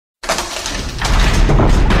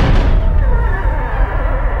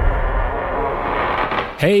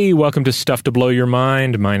Hey, welcome to Stuff to Blow Your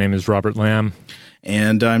Mind. My name is Robert Lamb.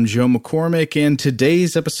 And I'm Joe McCormick, and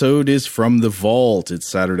today's episode is from the vault. It's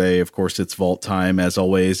Saturday, of course, it's vault time, as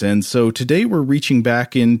always. And so today we're reaching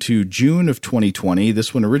back into June of 2020.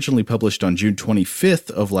 This one originally published on June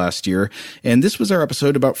 25th of last year. And this was our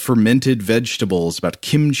episode about fermented vegetables, about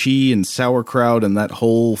kimchi and sauerkraut and that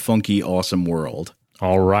whole funky, awesome world.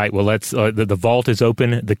 All right. Well, let's. The vault is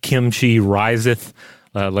open. The kimchi riseth.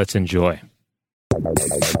 Let's enjoy.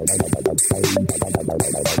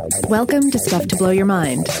 Welcome to Stuff to Blow Your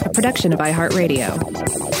Mind, a production of iHeartRadio.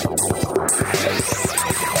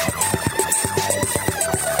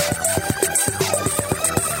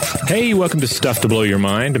 Hey, welcome to Stuff to Blow Your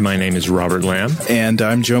Mind. My name is Robert Lamb. And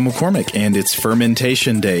I'm Joe McCormick, and it's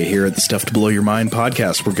Fermentation Day here at the Stuff to Blow Your Mind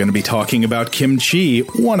podcast. We're going to be talking about kimchi,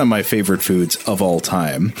 one of my favorite foods of all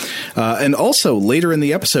time. And also, later in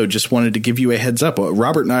the episode, just wanted to give you a heads up.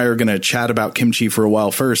 Robert and I are going to chat about kimchi for a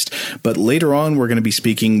while first, but later on, we're going to be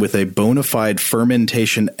speaking with a bona fide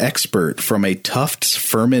fermentation expert from a Tufts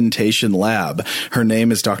fermentation lab. Her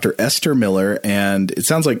name is Dr. Esther Miller, and it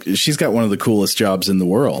sounds like she's got one of the coolest jobs in the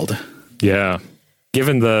world. Yeah.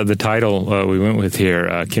 Given the title we went with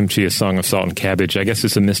here, Kimchi, A Song of Salt and Cabbage, I guess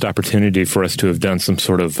it's a missed opportunity for us to have done some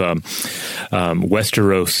sort of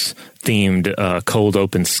Westeros-themed cold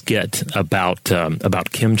open skit about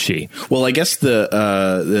kimchi. Well, I guess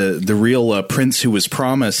the real prince who was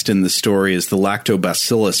promised in the story is the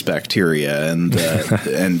lactobacillus bacteria, and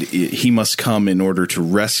and he must come in order to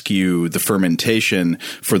rescue the fermentation,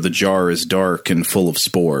 for the jar is dark and full of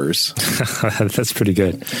spores. That's pretty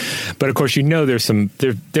good. But of course,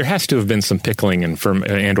 there has to have been some pickling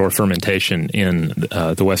and or fermentation in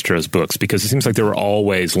the Westeros books, because it seems like there were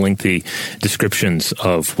always lengthy descriptions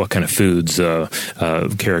of what kind of foods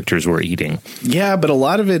characters were eating. Yeah, but a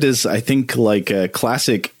lot of it is, I think, like a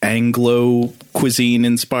classic Anglo cuisine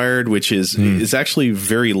inspired, which is actually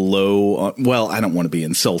very low. Well, I don't want to be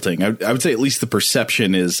insulting. I would say at least the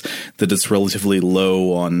perception is that it's relatively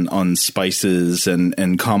low on spices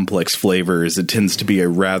and complex flavors. It tends to be a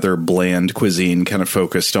rather bland cuisine, kind of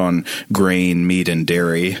focused on grain, meat, and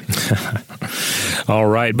dairy. All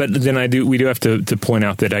right, but then we do have to point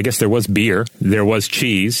out that I guess there was beer, there was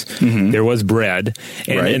cheese, there was bread,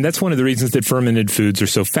 and that's one of the reasons that fermented foods are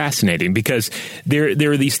so fascinating, because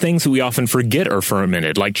there are these things that we often forget are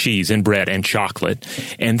fermented, like cheese and bread and chocolate,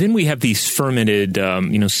 and then we have these fermented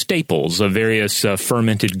staples of various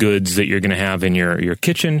fermented goods that you're going to have in your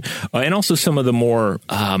kitchen, and also some of the more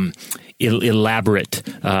elaborate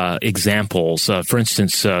examples. For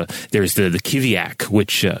instance, there's the kiviak,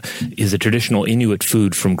 which is a traditional Inuit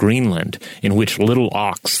food from Greenland, in which little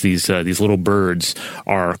auks, these little birds,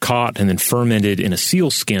 are caught and then fermented in a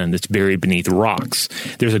seal skin that's buried beneath rocks.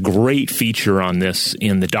 There's a great feature on this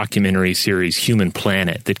in the documentary series Human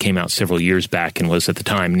Planet that came out several years back and was at the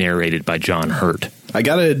time narrated by John Hurt. I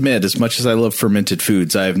got to admit, as much as I love fermented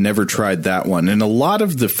foods, I have never tried that one. And a lot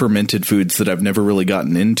of the fermented foods that I've never really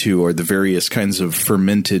gotten into are the various kinds of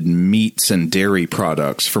fermented meats and dairy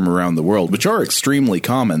products from around the world, which are extremely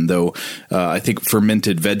common, though I think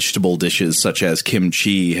fermented vegetable dishes such as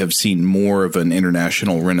kimchi have seen more of an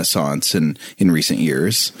international renaissance in recent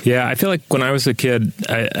years. Yeah, I feel like when I was a kid,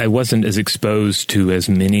 I wasn't as exposed to as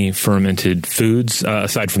many fermented foods,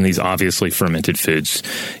 aside from these obviously fermented foods.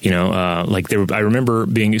 I remember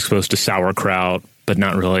being exposed to sauerkraut, but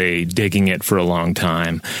not really digging it for a long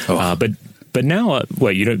time. But now,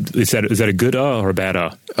 is that a good or a bad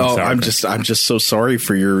I'm just so sorry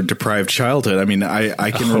for your deprived childhood. I mean,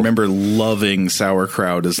 I can remember loving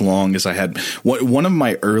sauerkraut as long as I had. One of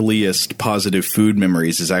my earliest positive food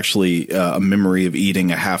memories is actually a memory of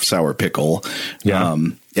eating a half sour pickle. Yeah.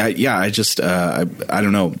 I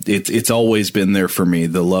don't know. It's always been there for me,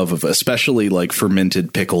 the love of especially like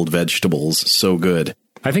fermented pickled vegetables. So good.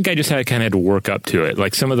 I think I just had to work up to it.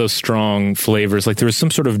 Like some of those strong flavors, like there was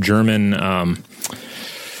some sort of German, some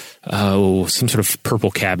sort of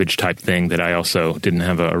purple cabbage type thing that I also didn't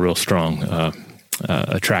have a real strong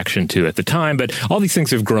attraction to at the time, but all these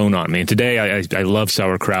things have grown on me. And today I love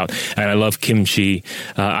sauerkraut and I love kimchi.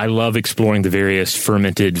 I love exploring the various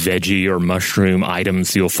fermented veggie or mushroom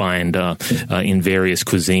items you'll find in various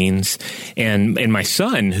cuisines. And my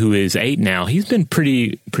son, who is 8 now, he's been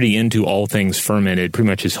pretty into all things fermented pretty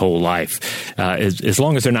much his whole life. As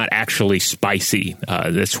long as they're not actually spicy,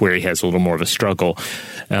 that's where he has a little more of a struggle.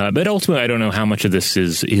 But ultimately, I don't know how much of this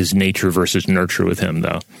is nature versus nurture with him,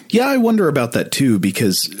 though. Yeah, I wonder about that too. too,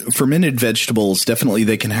 because fermented vegetables, definitely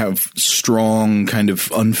they can have strong, kind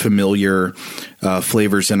of unfamiliar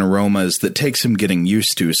flavors and aromas that take some getting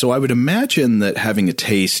used to. So I would imagine that having a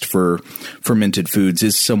taste for fermented foods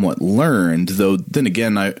is somewhat learned, though then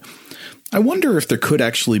again, I wonder if there could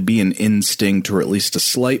actually be an instinct or at least a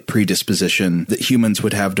slight predisposition that humans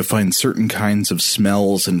would have to find certain kinds of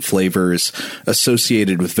smells and flavors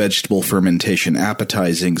associated with vegetable fermentation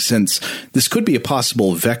appetizing, since this could be a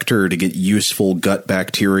possible vector to get useful gut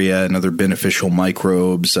bacteria and other beneficial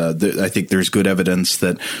microbes. I think there's good evidence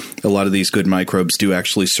that a lot of these good microbes do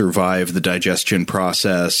actually survive the digestion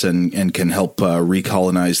process and can help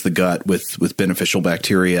recolonize the gut with beneficial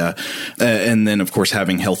bacteria. And then, of course,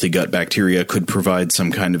 having healthy gut bacteria could provide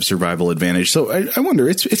some kind of survival advantage. So I wonder,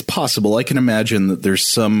 it's possible. I can imagine that there's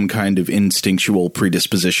some kind of instinctual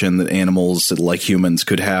predisposition that animals like humans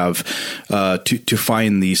could have to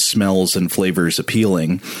find these smells and flavors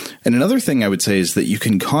appealing. And another thing I would say is that you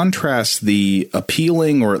can contrast the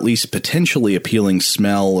appealing or at least potentially appealing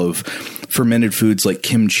smell of fermented foods like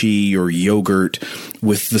kimchi or yogurt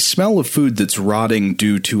with the smell of food that's rotting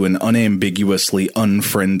due to an unambiguously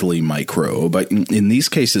unfriendly microbe. But in these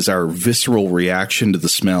cases, our visceral reaction to the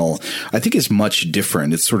smell, I think, is much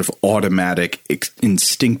different. It's sort of automatic,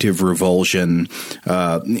 instinctive revulsion.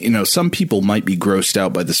 Some people might be grossed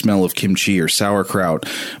out by the smell of kimchi or sauerkraut,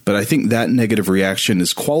 but I think that negative reaction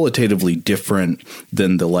is qualitatively different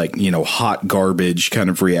than the hot garbage kind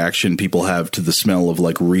of reaction people have to the smell of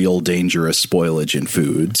real dangerous spoilage in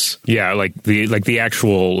foods. Yeah, like the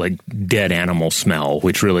actual dead animal smell,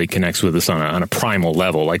 which really connects with us on a primal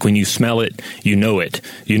level. Like when you smell it, you know it.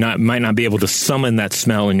 You might not be able to summon that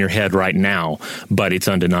smell in your head right now, but it's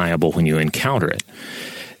undeniable when you encounter it.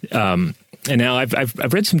 And now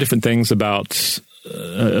I've read some different things about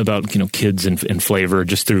kids and flavor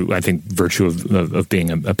just through, I think, virtue of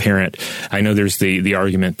being a parent. I know there's the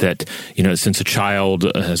argument that since a child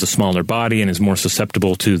has a smaller body and is more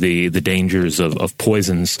susceptible to the dangers of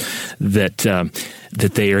poisons,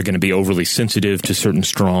 that they are going to be overly sensitive to certain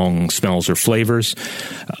strong smells or flavors.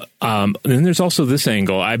 And then there's also this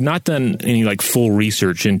angle. I've not done any full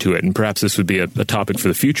research into it, and perhaps this would be a topic for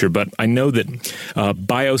the future, but I know that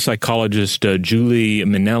biopsychologist Julie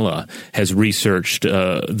Minella has researched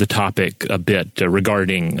the topic a bit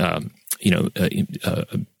regarding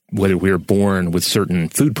whether we are born with certain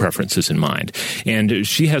food preferences in mind. And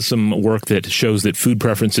she has some work that shows that food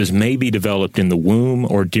preferences may be developed in the womb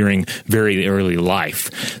or during very early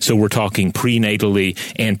life. So we're talking prenatally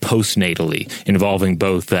and postnatally, involving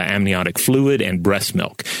both amniotic fluid and breast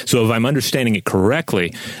milk. So if I'm understanding it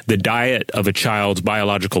correctly, the diet of a child's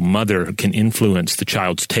biological mother can influence the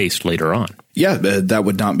child's taste later on. Yeah, that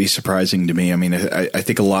would not be surprising to me. I mean, I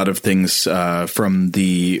think a lot of things from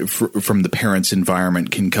the parent's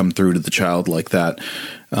environment can come through to the child like that.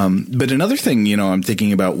 But another thing, I'm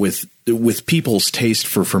thinking about with people's taste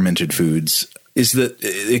for fermented foods is that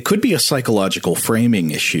it could be a psychological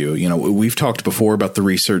framing issue. We've talked before about the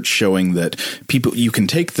research showing that you can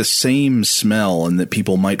take the same smell and that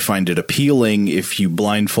people might find it appealing if you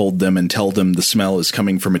blindfold them and tell them the smell is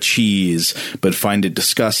coming from a cheese, but find it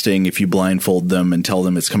disgusting if you blindfold them and tell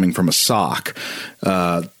them it's coming from a sock.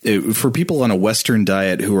 For people on a Western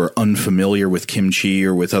diet who are unfamiliar with kimchi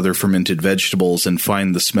or with other fermented vegetables and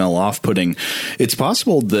find the smell off-putting, it's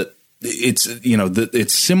possible that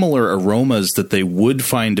it's similar aromas that they would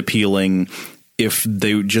find appealing if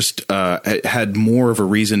they just had more of a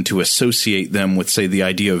reason to associate them with, say, the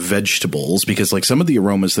idea of vegetables, because some of the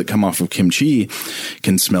aromas that come off of kimchi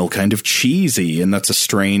can smell kind of cheesy, and that's a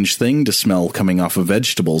strange thing to smell coming off of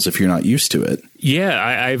vegetables if you're not used to it.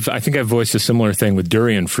 Yeah, I think I've voiced a similar thing with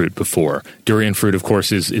durian fruit before. Durian fruit, of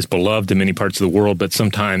course, is beloved in many parts of the world, but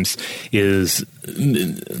sometimes is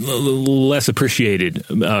less appreciated,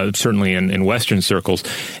 certainly in Western circles.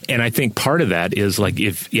 And I think part of that is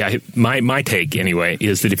my take anyway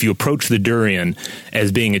is that if you approach the durian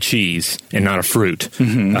as being a cheese and not a fruit,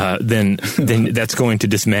 then that's going to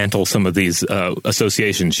dismantle some of these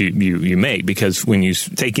associations you make, because when you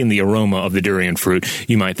take in the aroma of the durian fruit,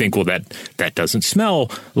 you might think, well, that doesn't smell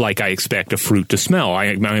like I expect a fruit to smell.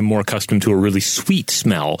 I'm more accustomed to a really sweet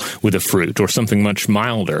smell with a fruit or something much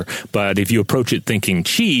milder. But if you approach it thinking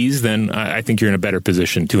cheese, then I think you're in a better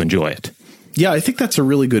position to enjoy it. Yeah, I think that's a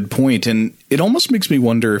really good point. And it almost makes me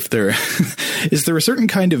wonder if is there a certain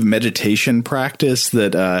kind of meditation practice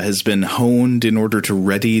that has been honed in order to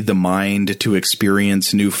ready the mind to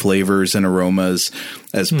experience new flavors and aromas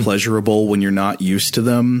as pleasurable when you're not used to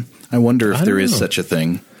them. I wonder if there is such a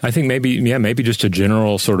thing. I think maybe just a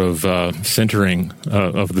general sort of centering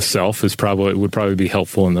of the self would probably be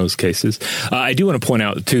helpful in those cases. I do want to point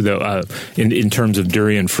out too, though, in terms of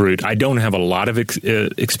durian fruit, I don't have a lot of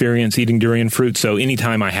experience eating durian fruit. So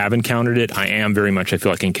anytime I have encountered it, I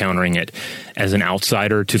feel like encountering it as an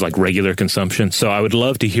outsider to like regular consumption. So I would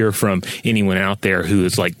love to hear from anyone out there who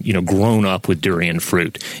is like, grown up with durian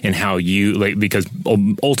fruit and how because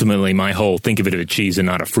ultimately my whole think of it as a cheese and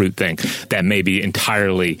not a fruit thing, that may be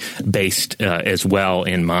entirely based as well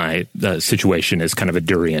in my situation as kind of a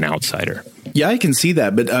durian outsider. Yeah, I can see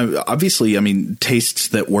that. But obviously, tastes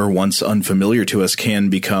that were once unfamiliar to us can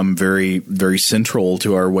become very, very central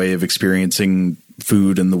to our way of experiencing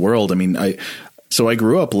food in the world. So I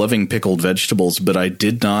grew up loving pickled vegetables, but I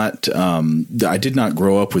did not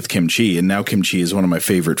grow up with kimchi, and now kimchi is one of my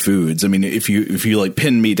favorite foods. If you like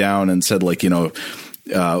pinned me down and said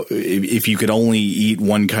if you could only eat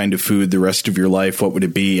one kind of food the rest of your life, what would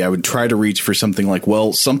it be? I would try to reach for something like,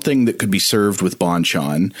 something that could be served with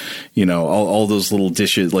banchan, all those little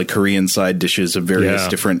dishes, like Korean side dishes of various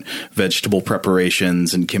different vegetable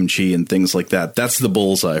preparations and kimchi and things like that. That's the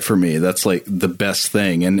bullseye for me. That's like the best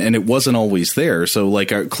thing. And it wasn't always there. So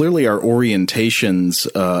clearly our orientations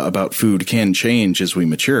about food can change as we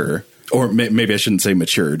mature, or maybe I shouldn't say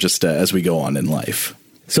mature, just as we go on in life.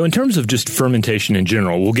 So in terms of just fermentation in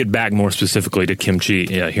general, we'll get back more specifically to kimchi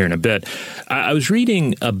here in a bit. I was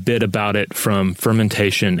reading a bit about it from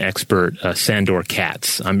fermentation expert Sandor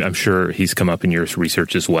Katz. I'm sure he's come up in your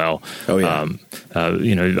research as well. Oh, yeah.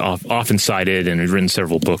 Often cited and has written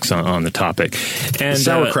several books on the topic. And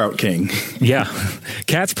Sauerkraut King. Yeah.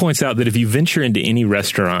 Katz points out that if you venture into any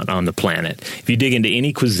restaurant on the planet, if you dig into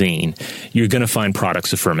any cuisine, you're going to find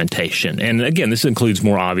products of fermentation. And again, this includes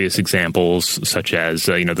more obvious examples such as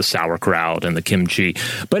the sauerkraut and the kimchi,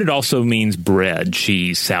 but it also means bread,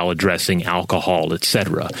 cheese, salad dressing, alcohol,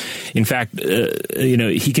 etc. In fact,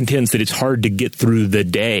 he contends that it's hard to get through the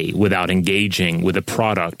day without engaging with a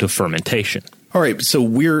product of fermentation. All right, so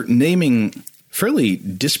we're naming fairly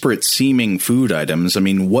disparate seeming food items.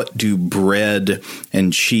 What do bread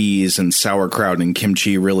and cheese and sauerkraut and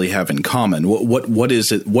kimchi really have in common? What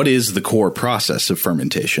is it? What is the core process of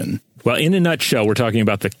fermentation? Well, in a nutshell, we're talking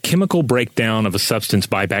about the chemical breakdown of a substance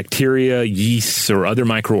by bacteria, yeasts, or other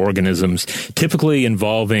microorganisms, typically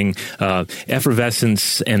involving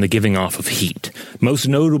effervescence and the giving off of heat. Most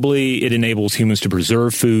notably, it enables humans to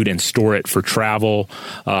preserve food and store it for travel,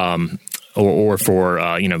 or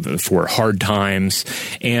for hard times.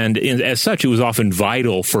 And as such, it was often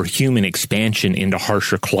vital for human expansion into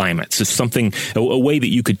harsher climates. It's a way that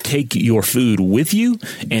you could take your food with you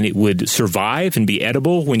and it would survive and be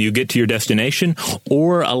edible when you get to your destination,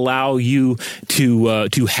 or allow you to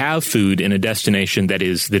have food in a destination that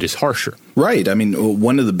is harsher. Right.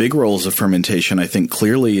 One of the big roles of fermentation, I think,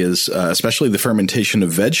 clearly is, especially the fermentation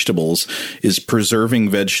of vegetables, is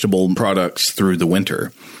preserving vegetable products through the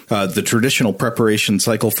winter. The traditional preparation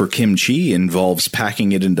cycle for kimchi involves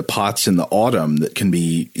packing it into pots in the autumn that can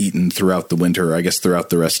be eaten throughout the winter, I guess throughout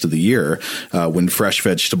the rest of the year, when fresh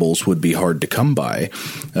vegetables would be hard to come by.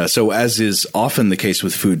 So as is often the case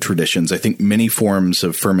with food traditions, I think many forms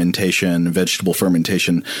of fermentation, vegetable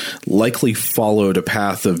fermentation, likely followed a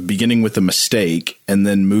path of beginning with a mistake and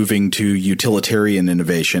then moving to utilitarian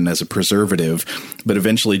innovation as a preservative, but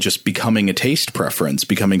eventually just becoming a taste preference,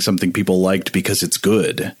 becoming something people liked because it's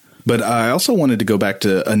good. But I also wanted to go back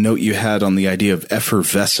to a note you had on the idea of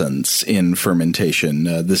effervescence in fermentation,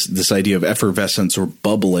 this idea of effervescence or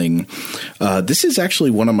bubbling. This is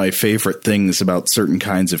actually one of my favorite things about certain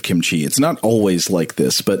kinds of kimchi. It's not always like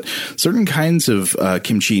this, but certain kinds of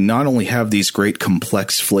kimchi not only have these great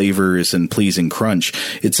complex flavors and pleasing crunch,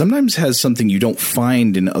 it sometimes has something you don't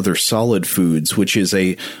find in other solid foods, which is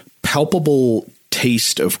a palpable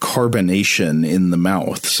taste of carbonation in the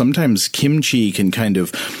mouth. Sometimes kimchi can kind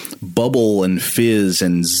of bubble and fizz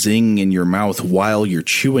and zing in your mouth while you're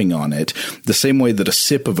chewing on it, the same way that a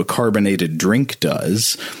sip of a carbonated drink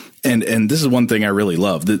does. And this is one thing I really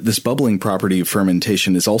love. This bubbling property of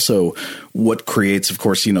fermentation is also what creates, of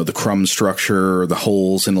course, the crumb structure or the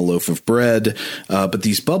holes in a loaf of bread. But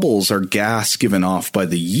these bubbles are gas given off by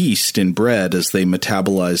the yeast in bread as they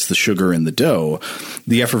metabolize the sugar in the dough.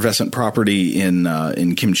 The effervescent property in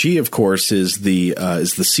kimchi, of course, is the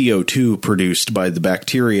CO2 produced by the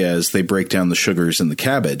bacteria as they break down the sugars in the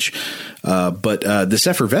cabbage. But this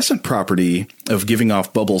effervescent property of giving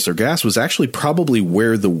off bubbles or gas was actually probably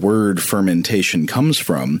where the word word fermentation comes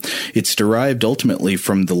from. It's derived ultimately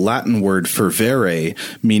from the Latin word fervere,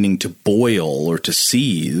 meaning to boil or to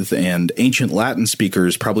seethe, and ancient Latin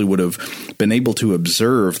speakers probably would have been able to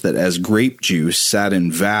observe that as grape juice sat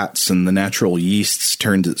in vats and the natural yeasts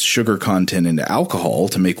turned its sugar content into alcohol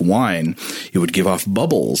to make wine, it would give off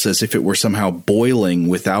bubbles as if it were somehow boiling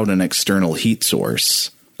without an external heat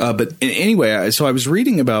source. But anyway, so I was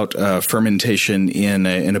reading about fermentation in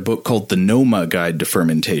a book called The Noma Guide to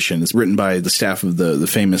Fermentation. It's written by the staff of the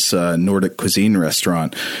famous Nordic cuisine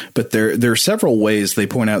restaurant. But there are several ways they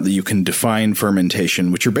point out that you can define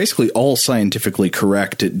fermentation, which are basically all scientifically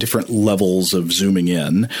correct at different levels of zooming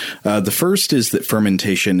in. The first is that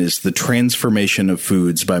fermentation is the transformation of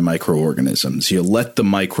foods by microorganisms. You let the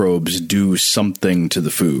microbes do something to the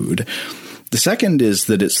food. The second is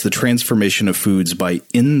that it's the transformation of foods by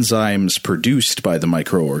enzymes produced by the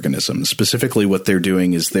microorganisms. Specifically, what they're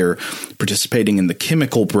doing is they're participating in the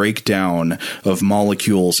chemical breakdown of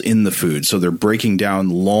molecules in the food. So they're breaking down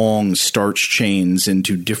long starch chains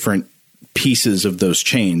into different pieces of those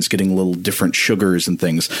chains, getting little different sugars and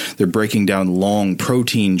things. They're breaking down long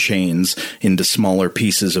protein chains into smaller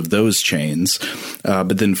pieces of those chains.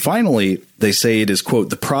 But then finally, they say it is,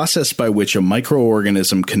 quote, the process by which a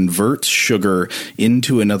microorganism converts sugar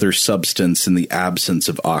into another substance in the absence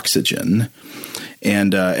of oxygen.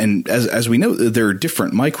 And as we know, there are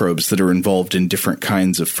different microbes that are involved in different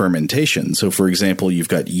kinds of fermentation. So, for example, you've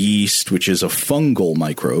got yeast, which is a fungal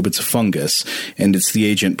microbe. It's a fungus, and it's the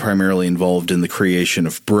agent primarily involved in the creation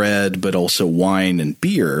of bread, but also wine and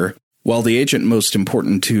beer. While the agent most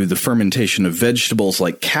important to the fermentation of vegetables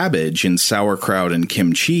like cabbage in sauerkraut and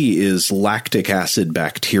kimchi is lactic acid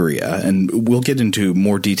bacteria, and we'll get into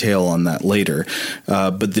more detail on that later.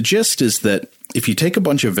 But the gist is that if you take a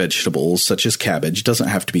bunch of vegetables, such as cabbage, doesn't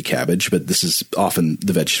have to be cabbage, but this is often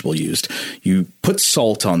the vegetable used, you put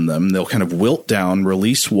salt on them, they'll kind of wilt down,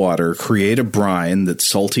 release water, create a brine that's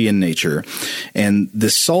salty in nature, and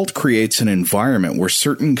this salt creates an environment where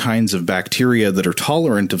certain kinds of bacteria that are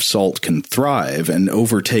tolerant of salt can thrive and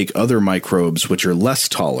overtake other microbes which are less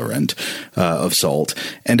tolerant of salt.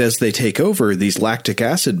 And as they take over, these lactic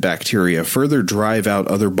acid bacteria further drive out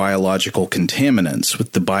other biological contaminants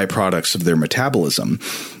with the byproducts of their metabolism.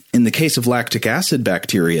 In the case of lactic acid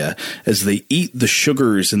bacteria, as they eat the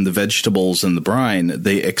sugars in the vegetables and the brine,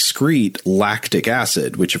 they excrete lactic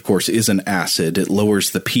acid, which of course is an acid. It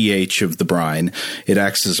lowers the pH of the brine. It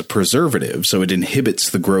acts as a preservative, so it inhibits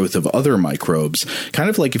the growth of other microbes, kind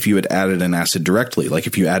of like if you had added an acid directly, like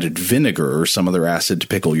if you added vinegar or some other acid to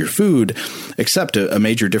pickle your food, except a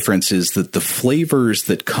major difference is that the flavors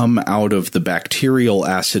that come out of the bacterial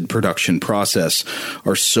acid production process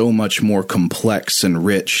are so much more complex and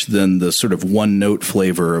rich than the sort of one-note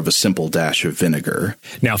flavor of a simple dash of vinegar.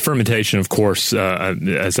 Now, fermentation, of course,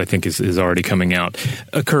 as I think is already coming out,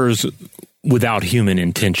 occurs without human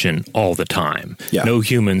intention all the time. Yeah. No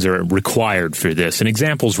humans are required for this. And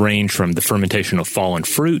examples range from the fermentation of fallen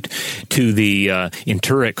fruit to the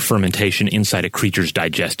enteric fermentation inside a creature's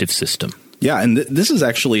digestive system. Yeah, and this is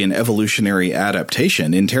actually an evolutionary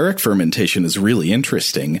adaptation. Enteric fermentation is really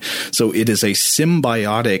interesting. So it is a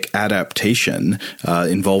symbiotic adaptation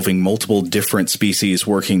involving multiple different species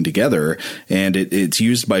working together, and it's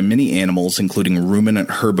used by many animals, including ruminant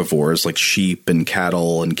herbivores like sheep and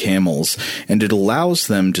cattle and camels, and it allows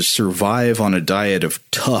them to survive on a diet of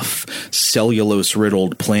tough,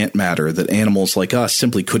 cellulose-riddled plant matter that animals like us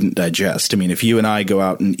simply couldn't digest. I mean, if you and I go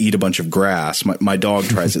out and eat a bunch of grass, my dog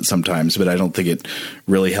tries it sometimes, but I don't think it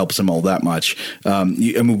really helps them all that much.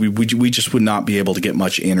 We just would not be able to get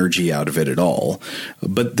much energy out of it at all.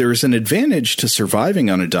 But there's an advantage to surviving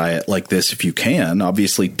on a diet like this if you can.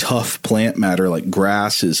 Obviously, tough plant matter like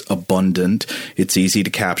grass is abundant. It's easy to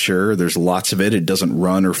capture. There's lots of it. It doesn't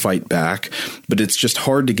run or fight back. But it's just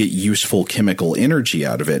hard to get useful chemical energy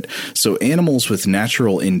out of it. So animals with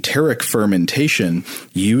natural enteric fermentation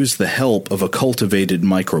use the help of a cultivated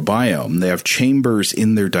microbiome. They have chambers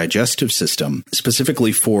in their digestive system,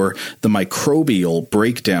 specifically for the microbial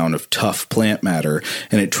breakdown of tough plant matter,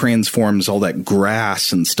 and it transforms all that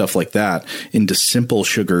grass and stuff like that into simple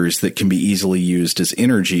sugars that can be easily used as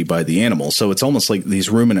energy by the animal. So it's almost like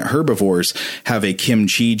these ruminant herbivores have a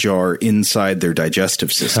kimchi jar inside their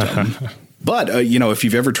digestive system. But, if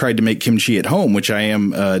you've ever tried to make kimchi at home, which I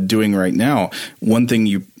am doing right now, one thing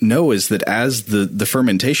you know is that as the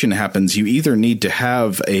fermentation happens, you either need to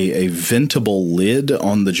have a ventable lid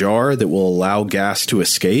on the jar that will allow gas to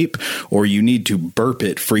escape, or you need to burp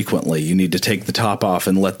it frequently. You need to take the top off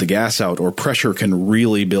and let the gas out, or pressure can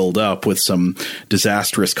really build up with some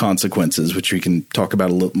disastrous consequences, which we can talk about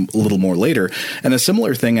a little more later. And a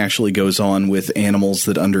similar thing actually goes on with animals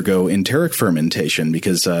that undergo enteric fermentation,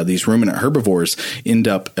 because these ruminant herbivores end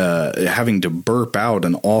up having to burp out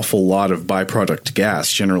an awful lot of byproduct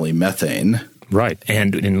gas, generally methane. Right,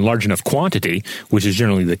 and in large enough quantity, which is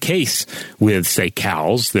generally the case with, say,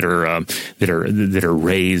 cows that are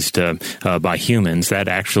raised by humans, that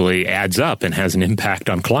actually adds up and has an impact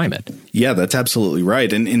on climate. Yeah, that's absolutely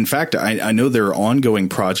right. And in fact, I know there are ongoing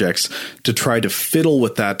projects to try to fiddle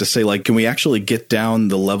with that, to say, like, can we actually get down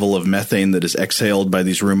the level of methane that is exhaled by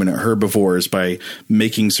these ruminant herbivores by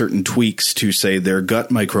making certain tweaks to, say, their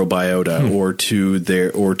gut microbiota or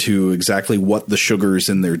to exactly what the sugars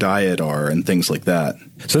in their diet are and things like that.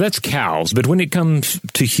 So that's cows. But when it comes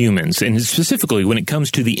to humans, and specifically when it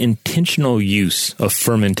comes to the intentional use of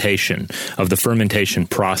fermentation, of the fermentation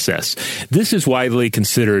process, this is widely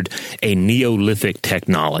considered a Neolithic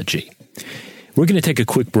technology. We're going to take a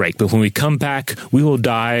quick break, but when we come back, we will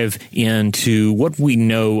dive into what we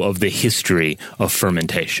know of the history of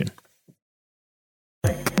fermentation.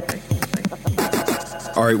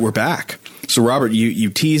 All right, we're back. So, Robert, you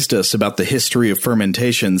teased us about the history of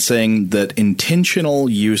fermentation, saying that intentional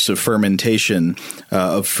use of fermentation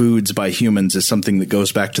of foods by humans is something that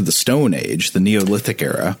goes back to the Stone Age, the Neolithic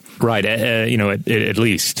era. Right, at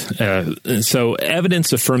least. So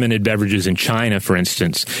evidence of fermented beverages in China, for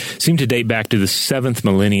instance, seem to date back to the 7th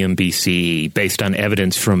millennium BCE, based on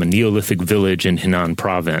evidence from a Neolithic village in Henan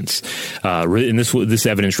province. And this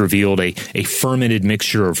evidence revealed a fermented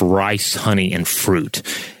mixture of rice, honey, and fruit.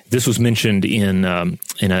 This was mentioned in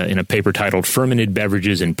a paper titled "Fermented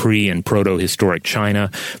Beverages in Pre- and Proto-Historic China"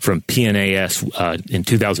 from PNAS in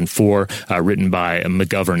 2004, written by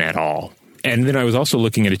McGovern et al. And then I was also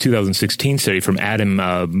looking at a 2016 study from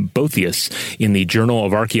Adam Boethius in the Journal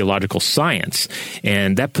of Archaeological Science,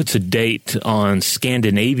 and that puts a date on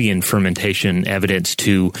Scandinavian fermentation evidence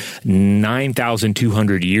to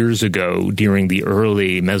 9,200 years ago during the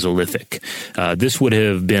early Mesolithic. This would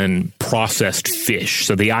have been processed fish.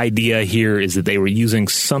 So the idea here is that they were using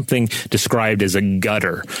something described as a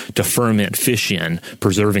gutter to ferment fish in,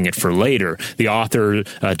 preserving it for later. The author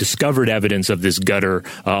discovered evidence of this gutter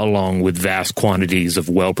along with vast quantities of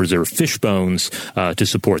well-preserved fish bones to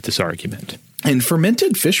support this argument. And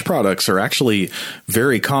fermented fish products are actually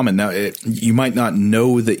very common. Now, you might not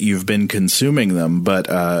know that you've been consuming them, but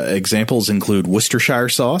examples include Worcestershire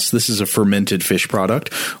sauce. This is a fermented fish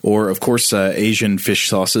product. Or, of course, Asian fish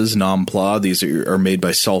sauces, nam pla. These are made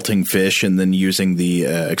by salting fish and then using the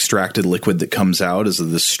extracted liquid that comes out as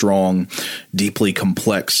the strong, deeply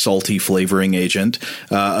complex, salty flavoring agent.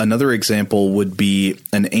 Another example would be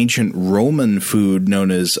an ancient Roman food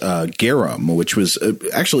known as garum, which was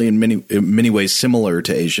actually in many ways similar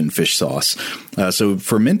to Asian fish sauce. So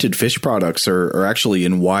fermented fish products are actually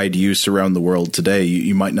in wide use around the world today.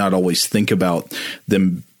 You might not always think about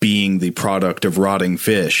them being the product of rotting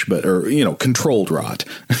fish, or controlled rot.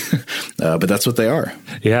 But that's what they are.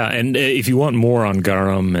 Yeah, and if you want more on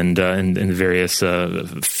garum and various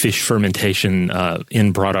fish fermentation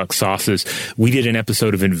in product sauces, we did an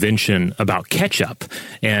episode of Invention about ketchup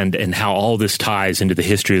and how all this ties into the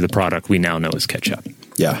history of the product we now know as ketchup.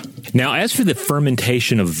 Yeah. Now, as for the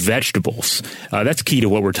fermentation of vegetables, that's key to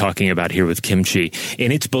what we're talking about here with kimchi.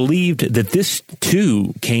 And it's believed that this,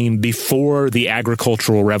 too, came before the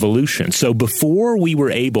agricultural revolution. So before we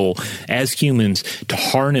were able, as humans, to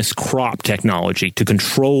harness crop technology, to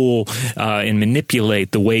control and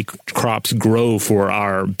manipulate the way crops grow for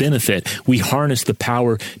our benefit, we harnessed the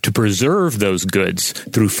power to preserve those goods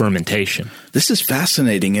through fermentation. This is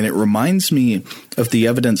fascinating, and it reminds me of the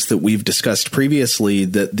evidence that we've discussed previously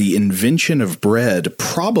that the invention of bread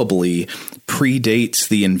probably predates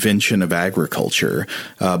the invention of agriculture.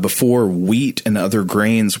 Before wheat and other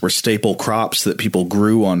grains were staple crops that people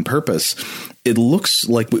grew on purpose, it looks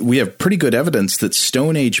like we have pretty good evidence that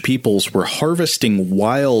Stone Age peoples were harvesting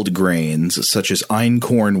wild grains such as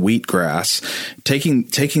einkorn wheatgrass,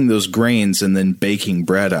 taking those grains and then baking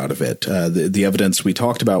bread out of it. The evidence we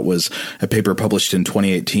talked about was a paper published in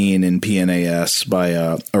 2018 in PNAS by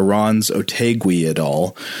Aranz Otegui et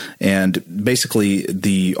al. And basically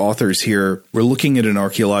the authors here were looking at an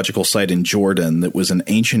archaeological site in Jordan that was an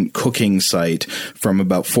ancient cooking site from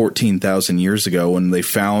about 14,000 years ago, and they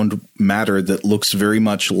found matter that looks very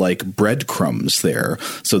much like breadcrumbs there.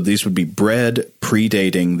 So these would be bread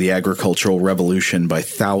predating the agricultural revolution by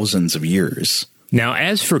thousands of years. Now,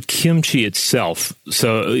 as for kimchi itself,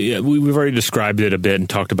 so we've already described it a bit and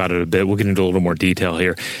talked about it a bit. We'll get into a little more detail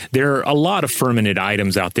here. There are a lot of fermented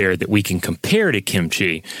items out there that we can compare to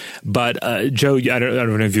kimchi. But, Joe, I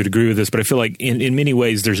don't know if you'd agree with this, but I feel like in many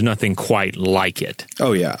ways there's nothing quite like it.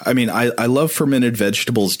 Oh, yeah. I mean, I love fermented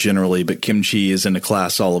vegetables generally, but kimchi is in a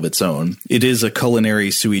class all of its own. It is a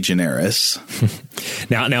culinary sui generis.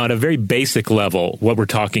 Now, at a very basic level, what we're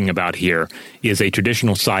talking about here is a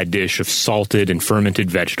traditional side dish of salted and fermented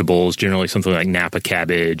vegetables, generally something like Napa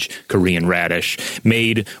cabbage, Korean radish,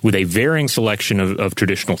 made with a varying selection of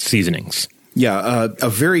traditional seasonings. Yeah, a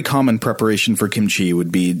very common preparation for kimchi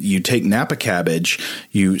would be you take Napa cabbage,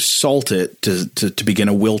 you salt it to begin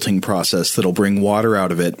a wilting process that'll bring water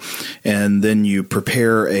out of it, and then you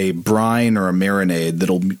prepare a brine or a marinade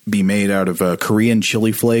that'll be made out of a Korean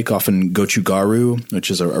chili flake, often gochugaru,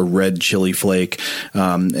 which is a red chili flake,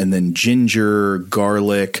 and then ginger,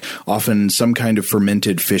 garlic, often some kind of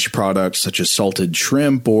fermented fish product such as salted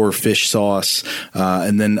shrimp or fish sauce,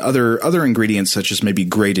 and then other ingredients such as maybe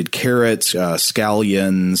grated carrots,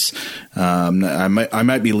 scallions. I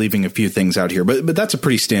might be leaving a few things out here, but that's a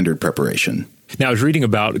pretty standard preparation. Now, I was reading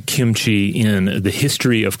about kimchi in the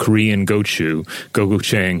History of Korean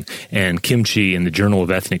Gochujang, and Kimchi in the Journal of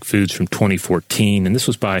Ethnic Foods from 2014, and this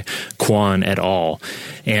was by Kwon et al.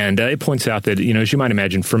 And it points out that, as you might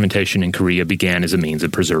imagine, fermentation in Korea began as a means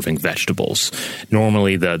of preserving vegetables.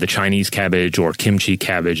 Normally, the Chinese cabbage, or kimchi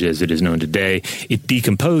cabbage as it is known today, it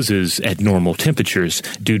decomposes at normal temperatures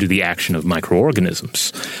due to the action of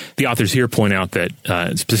microorganisms. The authors here point out that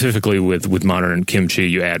specifically with modern kimchi,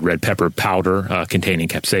 you add red pepper powder containing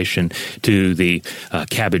capsaicin to the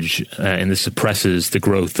cabbage, and this suppresses the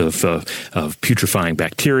growth of putrefying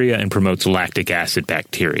bacteria and promotes lactic acid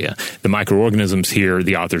bacteria. The microorganisms here,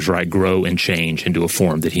 the authors write, grow and change into a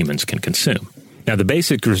form that humans can consume. Now, the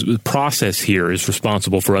basic process here is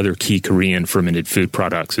responsible for other key Korean fermented food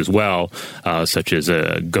products as well, such as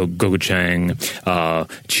gochujang,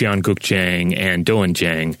 cheonggochujang, and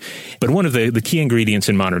doenjang. But one of the key ingredients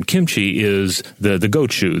in modern kimchi is the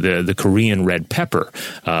gochu, the Korean red pepper,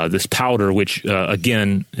 this powder, which,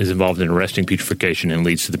 again, is involved in arresting putrefaction and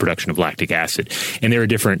leads to the production of lactic acid. And there are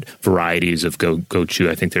different varieties of gochu.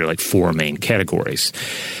 I think there are like 4 main categories.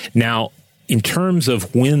 Now, in terms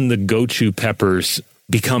of when the gochu peppers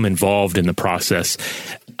become involved in the process,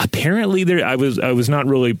 apparently I was not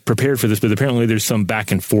really prepared for this, but apparently there's some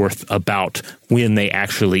back and forth about when they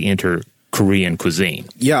actually enter Korean cuisine.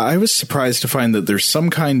 Yeah, I was surprised to find that there's some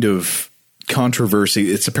kind of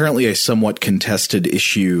controversy. It's apparently a somewhat contested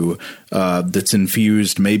issue that's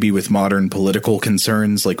infused maybe with modern political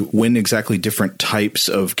concerns, like when exactly different types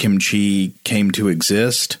of kimchi came to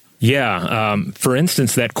exist. Yeah. For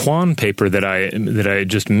instance, that Kwon paper that I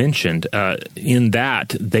just mentioned, in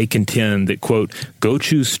that they contend that, quote,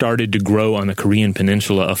 gochu started to grow on the Korean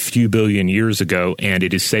peninsula a few billion years ago, and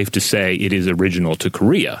it is safe to say it is original to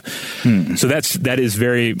Korea. So that is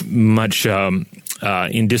very much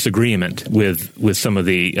in disagreement with some of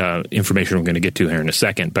the information we're going to get to here in a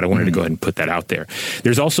second, but I wanted to go ahead and put that out there.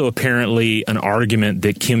 There's also apparently an argument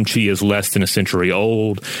that kimchi is less than a century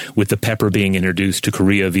old, with the pepper being introduced to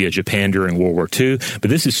Korea via Japan during World War II, but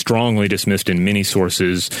this is strongly dismissed in many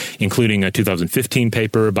sources, including a 2015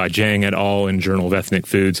 paper by Jang et al. In Journal of Ethnic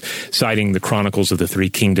Foods, citing the Chronicles of the Three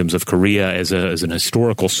Kingdoms of Korea as an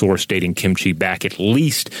historical source dating kimchi back at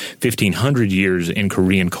least 1,500 years in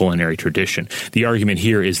Korean culinary tradition. The argument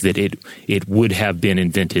here is that it would have been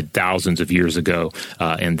invented thousands of years ago,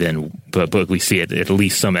 but we see at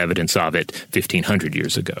least some evidence of it 1,500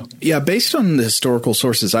 years ago. Yeah, based on the historical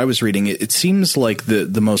sources I was reading, it seems like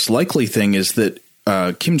the most likely thing is that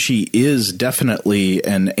kimchi is definitely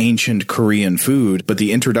an ancient Korean food, but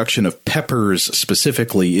the introduction of peppers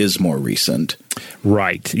specifically is more recent.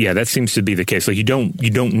 Right. Yeah, that seems to be the case. Like you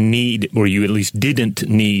don't need, or you at least didn't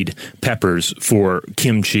need peppers for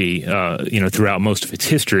kimchi, throughout most of its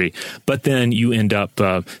history. But then you end up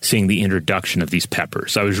seeing the introduction of these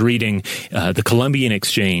peppers. I was reading The Columbian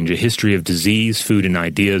Exchange, A History of Disease, Food, and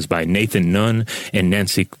Ideas by Nathan Nunn and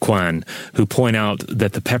Nancy Kwan, who point out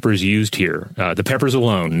that the peppers used here, the peppers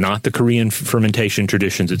alone, not the Korean fermentation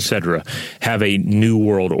traditions, etc., have a New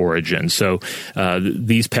World origin. So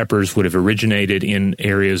these peppers would have originated in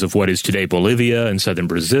areas of what is today Bolivia and southern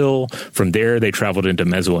Brazil. From there, they traveled into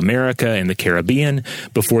Mesoamerica and the Caribbean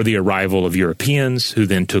before the arrival of Europeans, who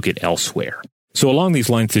then took it elsewhere. So along these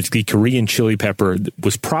lines, the Korean chili pepper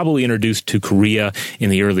was probably introduced to Korea in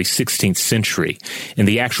the early 16th century. And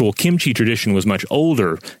the actual kimchi tradition was much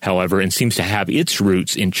older, however, and seems to have its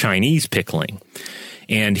roots in Chinese pickling.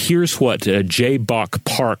 And here's what J. Bok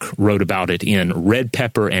Park wrote about it in Red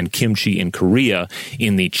Pepper and Kimchi in Korea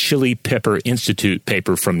in the Chili Pepper Institute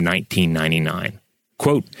paper from 1999.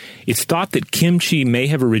 Quote, it's thought that kimchi may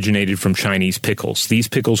have originated from Chinese pickles. These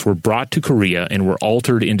pickles were brought to Korea and were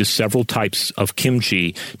altered into several types of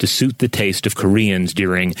kimchi to suit the taste of Koreans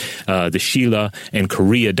during the Shilla and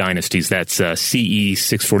Korea dynasties. That's CE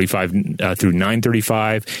 645 through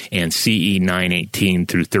 935 and CE 918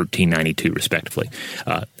 through 1392, respectively.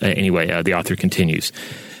 Anyway, the author continues.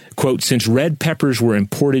 Quote, since red peppers were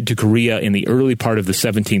imported to Korea in the early part of the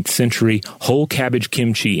 17th century, whole cabbage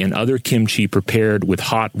kimchi and other kimchi prepared with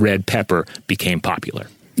hot red pepper became popular.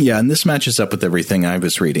 Yeah, and this matches up with everything I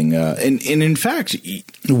was reading. And in fact,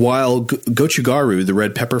 while gochugaru, the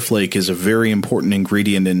red pepper flake, is a very important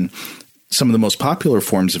ingredient in some of the most popular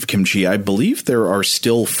forms of kimchi, I believe there are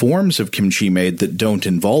still forms of kimchi made that don't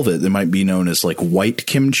involve it. That might be known as like white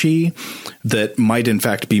kimchi, that might in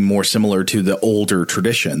fact be more similar to the older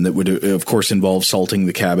tradition that would, of course, involve salting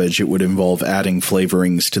the cabbage. It would involve adding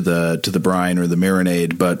flavorings to the brine or the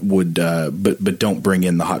marinade, but don't bring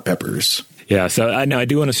in the hot peppers. Yeah, so I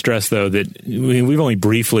do want to stress, though, that we've only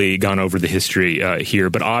briefly gone over the history here,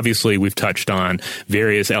 but obviously we've touched on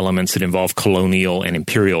various elements that involve colonial and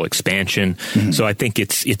imperial expansion. Mm-hmm. So I think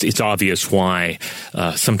it's obvious why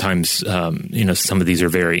sometimes some of these are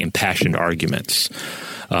very impassioned arguments.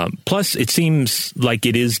 Plus, it seems like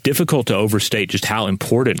it is difficult to overstate just how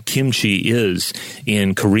important kimchi is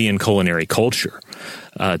in Korean culinary culture.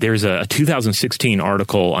 There's a 2016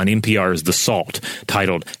 article on NPR's The Salt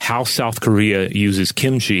titled How South Korea Uses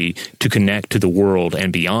Kimchi to Connect to the World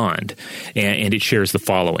and Beyond. And it shares the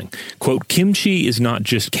following. Quote, kimchi is not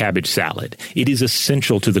just cabbage salad. It is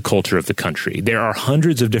essential to the culture of the country. There are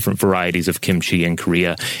hundreds of different varieties of kimchi in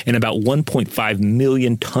Korea, and about 1.5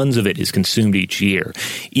 million tons of it is consumed each year.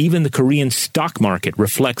 Even the Korean stock market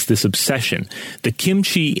reflects this obsession. The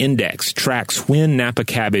Kimchi Index tracks when Napa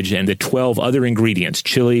cabbage and the 12 other ingredients,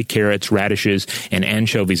 chili, carrots, radishes, and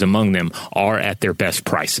anchovies among them, are at their best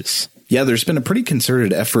prices. Yeah, there's been a pretty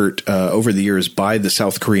concerted effort over the years by the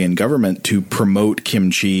South Korean government to promote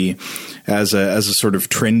kimchi as a sort of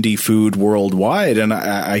trendy food worldwide, and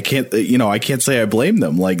I can't say I blame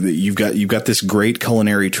them. Like, you've got this great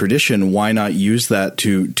culinary tradition. Why not use that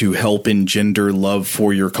to help engender love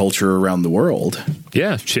for your culture around the world?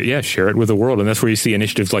 Yeah, share it with the world, and that's where you see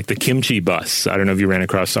initiatives like the Kimchi Bus. I don't know if you ran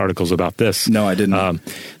across articles about this. No, I didn't.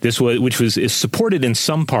 Which is supported in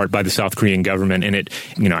some part by the South Korean government,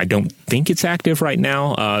 and I don't think it's active right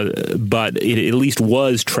now, but it at least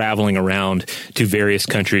was traveling around to various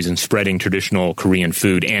countries and spreading traditional Korean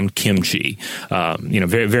food and kimchi.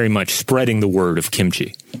 Very, very much spreading the word of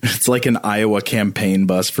kimchi. It's like an Iowa campaign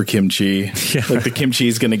bus for kimchi. Yeah. Like the kimchi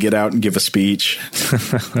is going to get out and give a speech.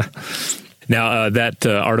 Now, that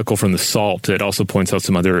article from The Salt, it also points out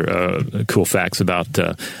some other cool facts about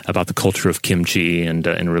the culture of kimchi and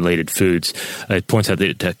related foods. It points out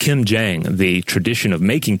that kimjang, the tradition of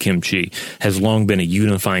making kimchi, has long been a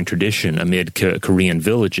unifying tradition amid Korean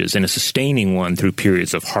villages and a sustaining one through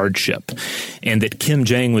periods of hardship. And that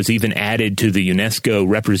kimjang was even added to the UNESCO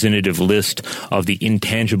representative list of the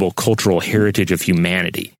intangible cultural heritage of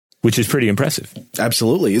humanity, which is pretty impressive.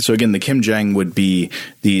 Absolutely. So again, the kimjang would be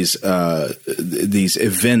these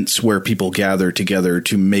events where people gather together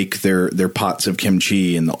to make their pots of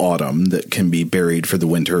kimchi in the autumn that can be buried for the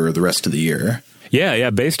winter or the rest of the year. Yeah.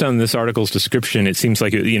 Based on this article's description, it seems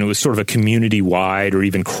like it was sort of a community-wide or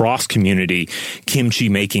even cross-community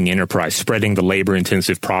kimchi-making enterprise, spreading the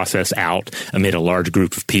labor-intensive process out amid a large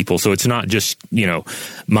group of people. So it's not just,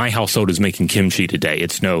 my household is making kimchi today.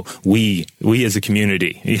 It's we as a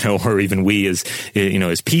community, or even we as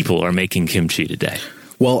people are making kimchi today.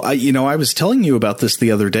 Well, I was telling you about this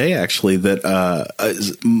the other day, actually, that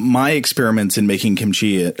my experiments in making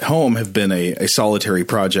kimchi at home have been a solitary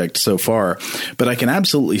project so far. But I can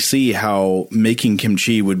absolutely see how making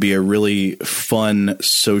kimchi would be a really fun,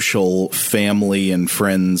 social, family and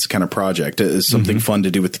friends kind of project. It's something fun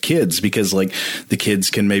to do with the kids, because like the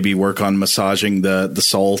kids can maybe work on massaging the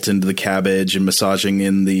salt into the cabbage and massaging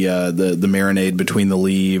in the marinade between the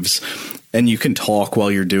leaves. And you can talk while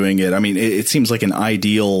you're doing it. I mean, it seems like an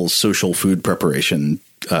ideal social food preparation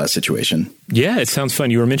situation. Yeah, it sounds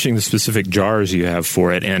fun. You were mentioning the specific jars you have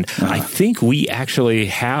for it, and I think we actually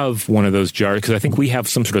have one of those jars, because I think we have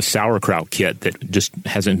some sort of sauerkraut kit that just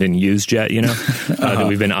hasn't been used yet, that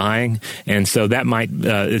we've been eyeing. And so that might,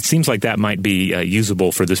 it seems like that might be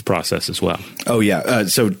usable for this process as well. Oh, yeah.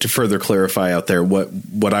 So to further clarify out there,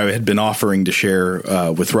 what I had been offering to share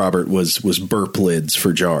with Robert was burp lids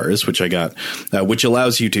for jars, which I got, which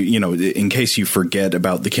allows you to, in case you forget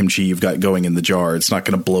about the kimchi you've got going in the jar, it's not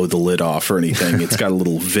going to blow the lid off or anything. It's got a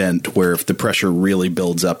little vent where if the pressure really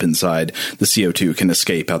builds up inside, the CO2 can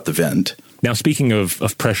escape out the vent. Now, speaking of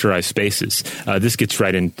pressurized spaces, this gets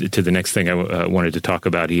right into the next thing I wanted to talk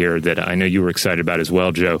about here that I know you were excited about as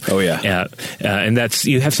well, Joe. Oh, yeah. And that's,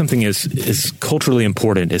 you have something as culturally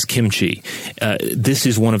important as kimchi. This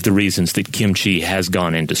is one of the reasons that kimchi has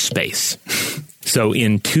gone into space. So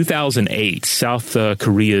in 2008, South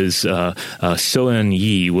Korea's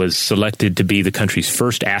Soeun-yi was selected to be the country's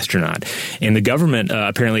first astronaut. And the government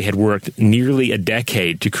apparently had worked nearly a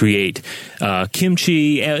decade to create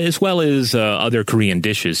kimchi as well as other Korean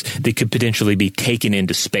dishes that could potentially be taken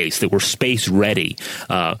into space, that were space ready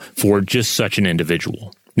for just such an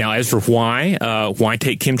individual. Now, as for why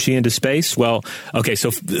take kimchi into space? Well, okay,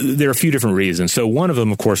 so there are a few different reasons. So one of them,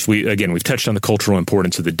 of course, we've touched on the cultural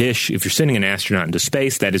importance of the dish. If you're sending an astronaut into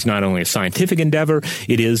space, that is not only a scientific endeavor,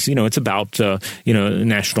 it is, it's about,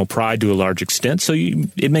 national pride to a large extent. So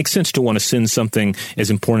it makes sense to want to send something as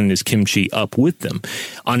important as kimchi up with them.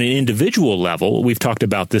 On an individual level, we've talked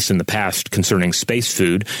about this in the past concerning space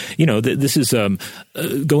food. This is,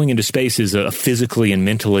 going into space is a physically and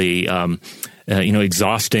mentally,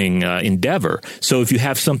 exhausting endeavor. So if you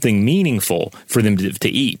have something meaningful for them to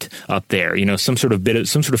eat up there, some sort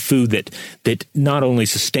of food that not only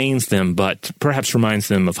sustains them but perhaps reminds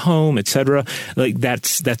them of home, etc., like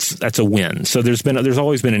that's a win. So there's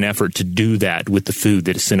always been an effort to do that with the food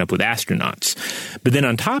that is sent up with astronauts. But then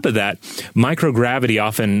on top of that,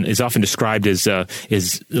 microgravity is often described as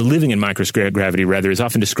living in microgravity rather is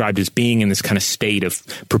often described as being in this kind of state of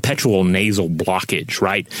perpetual nasal blockage,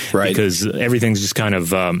 right? Because everything's just kind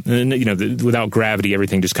of, without gravity,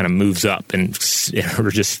 everything just kind of moves up and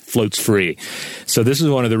or just floats free. So this is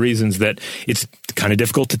one of the reasons that it's kind of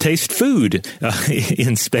difficult to taste food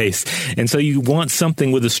in space. And so you want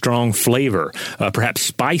something with a strong flavor, perhaps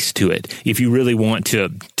spice to it, if you really want to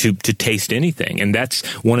taste anything. And that's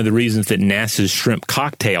one of the reasons that NASA's shrimp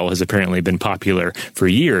cocktail has apparently been popular for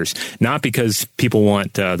years. Not because people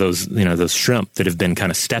want those shrimp that have been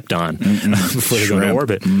kind of stepped on before they go into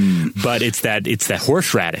orbit, but it's that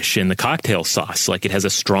horseradish in the cocktail sauce. Like it has a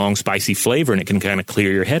strong, spicy flavor, and it can kind of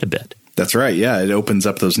clear your head a bit. That's right. Yeah, it opens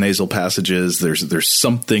up those nasal passages. There's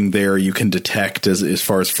something there you can detect as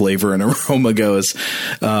far as flavor and aroma goes.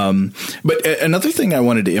 But another thing I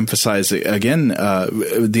wanted to emphasize, again,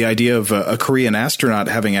 the idea of a Korean astronaut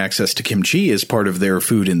having access to kimchi as part of their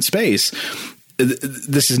food in space.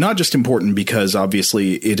 This is not just important because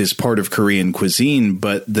obviously it is part of Korean cuisine,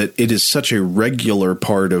 but that it is such a regular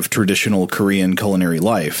part of traditional Korean culinary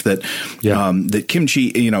life that that kimchi,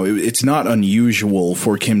 it's not unusual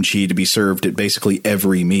for kimchi to be served at basically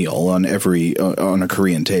every meal on a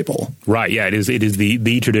Korean table. Right. Yeah. It is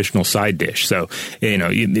the traditional side dish. So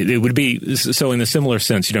it would be so in a similar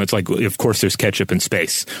sense. It's like, of course, there's ketchup in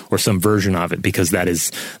space or some version of it because that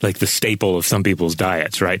is like the staple of some people's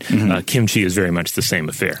diets. Right. Mm-hmm. Kimchi is very much the same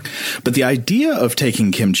affair. But the idea of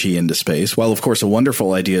taking kimchi into space, while of course a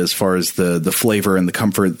wonderful idea as far as the flavor and the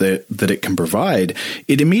comfort that it can provide,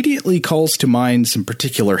 it immediately calls to mind some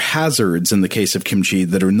particular hazards in the case of kimchi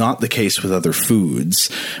that are not the case with other foods.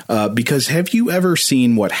 Because have you ever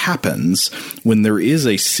seen what happens when there is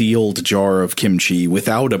a sealed jar of kimchi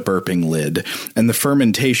without a burping lid and the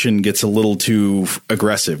fermentation gets a little too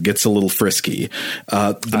aggressive, gets a little frisky?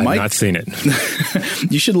 I've not seen it.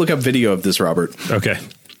 You should look up video of this, Robert. Okay.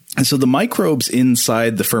 And so the microbes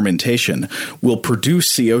inside the fermentation will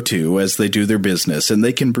produce CO2 as they do their business, and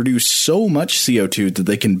they can produce so much CO2 that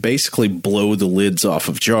they can basically blow the lids off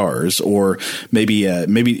of jars. Or maybe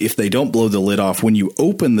if they don't blow the lid off, when you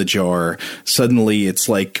open the jar, suddenly it's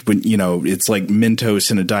like it's like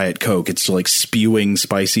Mentos in a Diet Coke. It's like spewing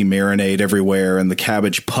spicy marinade everywhere, and the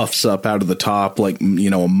cabbage puffs up out of the top like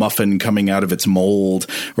a muffin coming out of its mold,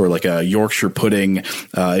 or like a Yorkshire pudding.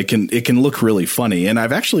 It can look really funny, and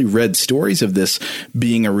I've actually read stories of this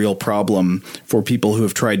being a real problem for people who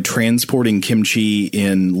have tried transporting kimchi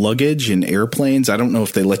in luggage in airplanes. I don't know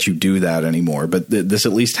if they let you do that anymore, but this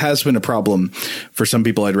at least has been a problem for some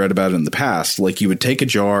people I'd read about in the past. Like you would take a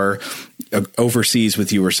jar overseas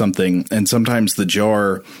with you or something, and sometimes the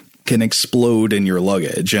jar can explode in your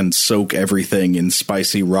luggage and soak everything in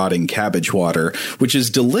spicy, rotting cabbage water, which is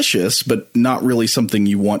delicious, but not really something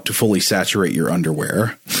you want to fully saturate your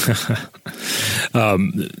underwear.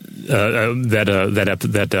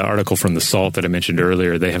 That article from The Salt that I mentioned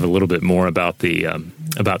earlier, they have a little bit more about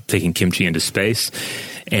about taking kimchi into space.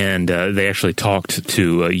 And they actually talked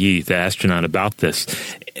to Yi, the astronaut, about this,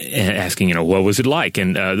 asking, what was it like?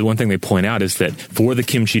 And the one thing they point out is that for the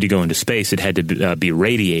kimchi to go into space, it had to be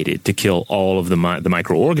radiated to kill all of the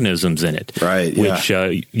microorganisms in it. Right, which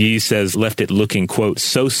Yi says left it looking, quote,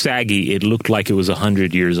 so saggy it looked like it was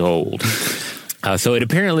 100 years old. So it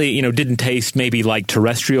apparently, didn't taste maybe like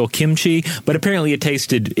terrestrial kimchi, but apparently it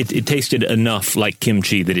tasted enough like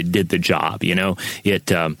kimchi that it did the job.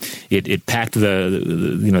 It packed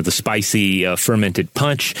the spicy fermented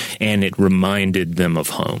punch, and it reminded them of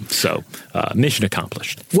home. So mission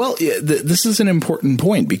accomplished. Well, this is an important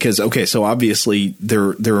point because so obviously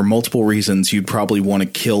there are multiple reasons you'd probably want to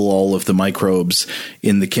kill all of the microbes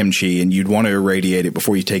in the kimchi, and you'd want to irradiate it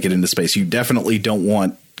before you take it into space. You definitely don't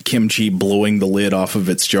want kimchi blowing the lid off of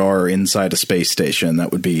its jar inside a space station.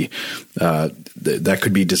 That would be that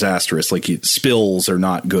could be disastrous. Like spills are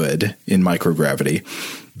not good in microgravity.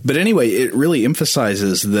 But anyway, it really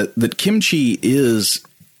emphasizes that kimchi is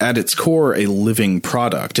at its core a living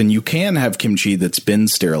product, and you can have kimchi that's been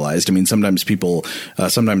sterilized. I mean, sometimes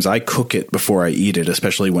sometimes I cook it before I eat it,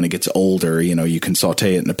 especially when it gets older. You can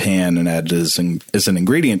saute it in a pan and add it as an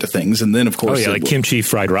ingredient to things, and then of course, like kimchi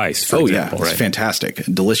fried rice. For example, it's fantastic,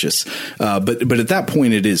 delicious. But at that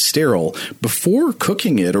point, it is sterile. Before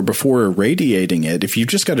cooking it or before irradiating it, if you've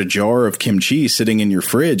just got a jar of kimchi sitting in your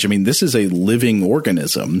fridge, I mean, this is a living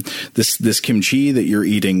organism. This kimchi that you're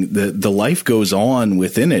eating, the life goes on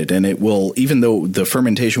within it, and it will, even though the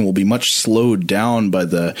fermentation will be much slowed down by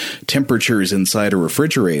the temperatures inside a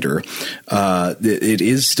refrigerator, it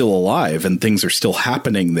is still alive, and things are still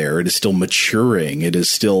happening there. It is still maturing. It is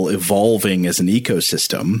still evolving as an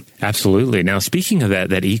ecosystem. Absolutely. Now, speaking of that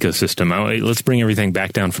ecosystem, let's bring everything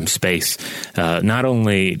back down from space, not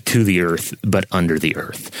only to the Earth, but under the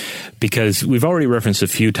Earth. Because we've already referenced a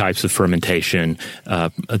few types of fermentation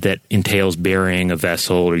that entails burying a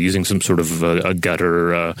vessel or using some sort of a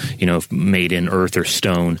gutter, made in earth or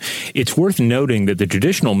stone. It's worth noting that the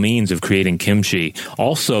traditional means of creating kimchi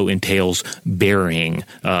also entails burying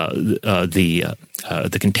the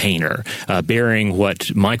container, burying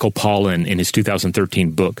what Michael Pollan in his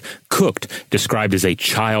 2013 book Cooked described as a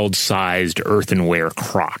child-sized earthenware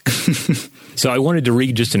crock. So I wanted to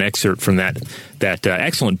read just an excerpt from that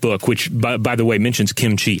excellent book, which, by the way, mentions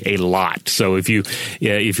kimchi a lot. So if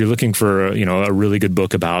you're looking for a really good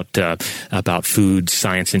book about food,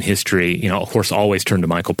 science, and history, of course, always turn to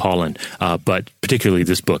Michael Pollan. But particularly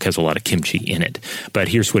this book has a lot of kimchi in it. But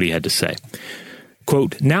here's what he had to say.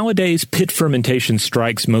 Quote, nowadays, pit fermentation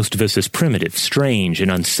strikes most of us as primitive, strange,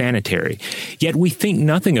 and unsanitary. Yet we think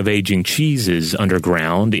nothing of aging cheeses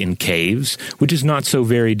underground in caves, which is not so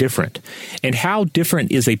very different. And how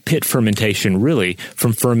different is a pit fermentation really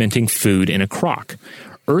from fermenting food in a crock?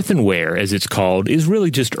 Earthenware, as it's called, is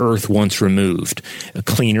really just earth once removed.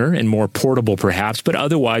 Cleaner and more portable, perhaps, but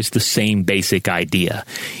otherwise the same basic idea.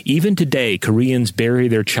 Even today, Koreans bury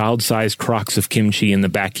their child-sized crocks of kimchi in the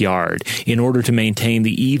backyard in order to maintain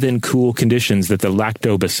the even, cool conditions that the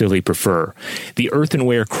lactobacilli prefer. The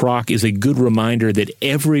earthenware crock is a good reminder that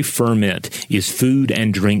every ferment is food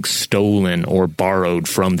and drink stolen or borrowed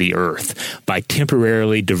from the earth by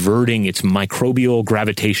temporarily diverting its microbial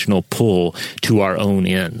gravitational pull to our own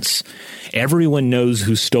ends. Everyone knows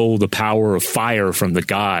who stole the power of fire from the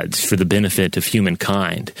gods for the benefit of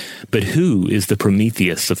humankind. But who is the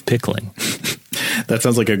Prometheus of pickling? That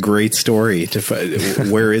sounds like a great story.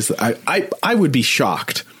 Where is I would be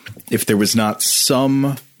shocked if there was not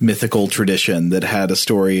some mythical tradition that had a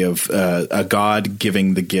story of a god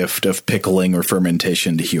giving the gift of pickling or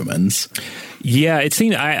fermentation to humans. Yeah, it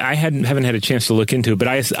seemed I haven't had a chance to look into it, but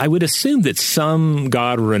I would assume that some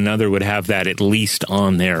god or another would have that at least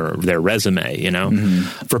on their resume. Mm-hmm.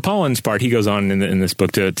 For Pollan's part, he goes on in this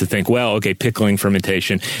book to think, well, okay, pickling,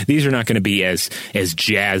 fermentation, these are not going to be as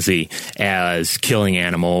jazzy as killing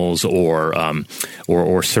animals or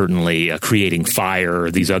certainly creating fire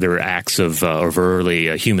or these other acts of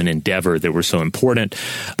early human endeavor that were so important.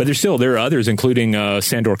 But there are others, including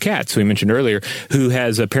Sandor Katz, who we mentioned earlier, who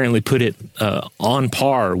has apparently put it on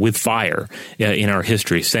par with fire in our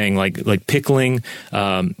history, saying like pickling,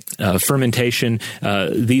 fermentation,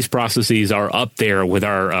 these processes are up there with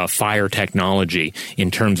our fire technology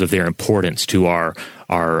in terms of their importance to our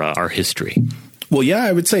history. Well, yeah,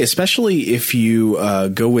 I would say, especially if you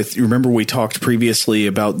go with, remember we talked previously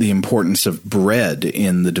about the importance of bread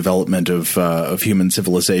in the development of human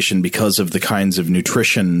civilization because of the kinds of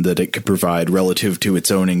nutrition that it could provide relative to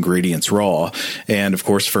its own ingredients raw. And of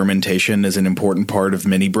course, fermentation is an important part of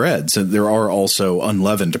many breads. There are also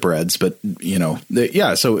unleavened breads, but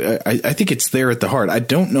so I think it's there at the heart. I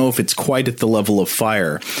don't know if it's quite at the level of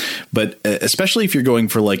fire, but especially if you're going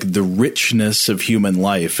for like the richness of human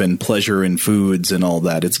life and pleasure in foods and all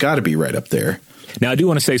that, it's got to be right up there. Now, I do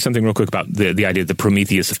want to say something real quick about the idea of the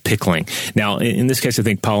Prometheus of pickling. Now, in this case, I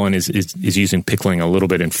think Pollen is using pickling a little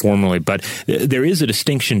bit informally, but there is a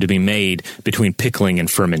distinction to be made between pickling and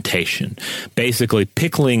fermentation. Basically,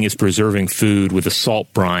 pickling is preserving food with a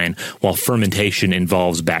salt brine, while fermentation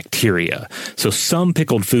involves bacteria. So some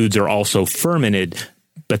pickled foods are also fermented,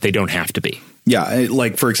 but they don't have to be. Yeah,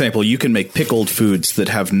 like, for example, you can make pickled foods that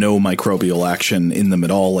have no microbial action in them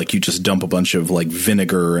at all. Like, you just dump a bunch of, like,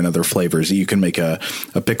 vinegar and other flavors. You can make a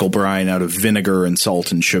pickle brine out of vinegar and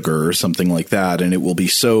salt and sugar or something like that, and it will be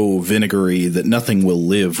so vinegary that nothing will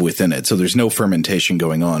live within it. So there's no fermentation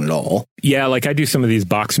going on at all. Yeah, like I do some of these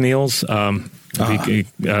box meals, like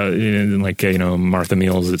Martha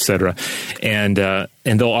meals, etc.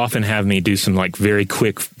 And they'll often have me do some like very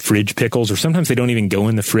quick fridge pickles, or sometimes they don't even go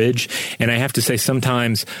in the fridge. And I have to say,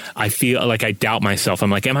 sometimes I feel like I doubt myself.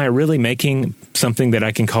 I'm like, am I really making something that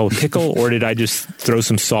I can call a pickle, or did I just throw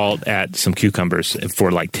some salt at some cucumbers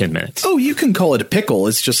for like 10 minutes? Oh, you can call it a pickle.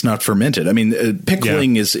 It's just not fermented. I mean,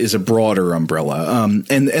 pickling is a broader umbrella.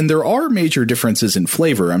 And there are major differences in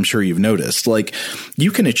flavor, I'm sure you've noticed. Like,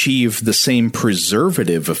 you can achieve the same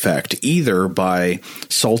preservative effect either by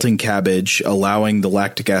salting cabbage, allowing the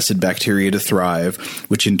lactic acid bacteria to thrive,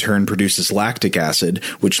 which in turn produces lactic acid,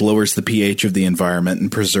 which lowers the pH of the environment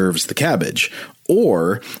and preserves the cabbage.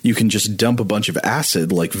 Or you can just dump a bunch of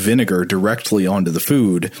acid like vinegar directly onto the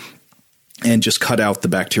food and just cut out the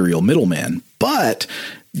bacterial middleman. But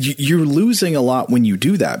you're losing a lot when you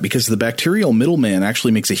do that, because the bacterial middleman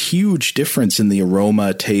actually makes a huge difference in the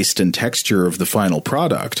aroma, taste, and texture of the final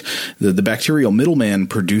product. The bacterial middleman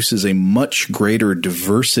produces a much greater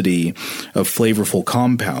diversity of flavorful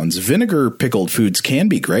compounds. Vinegar pickled foods can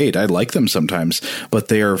be great. I like them sometimes, but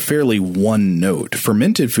they are fairly one note.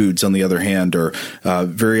 Fermented foods, on the other hand, are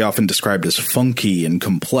very often described as funky and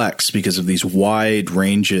complex because of these wide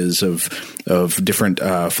ranges of different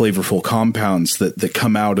flavorful compounds that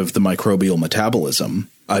come out of the microbial metabolism.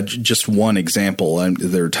 Just one example,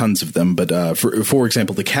 there are tons of them, but for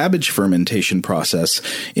example, the cabbage fermentation process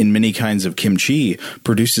in many kinds of kimchi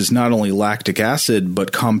produces not only lactic acid,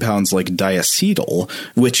 but compounds like diacetyl,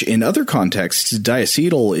 which in other contexts,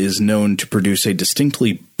 diacetyl is known to produce a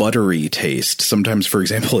distinctly buttery taste. Sometimes, for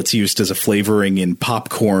example, it's used as a flavoring in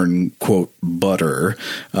popcorn, quote, butter.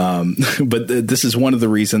 But this is one of the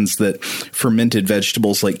reasons that fermented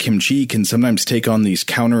vegetables like kimchi can sometimes take on these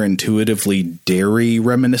counterintuitively dairy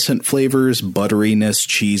reminiscent flavors, butteriness,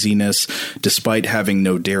 cheesiness, despite having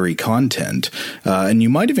no dairy content. And you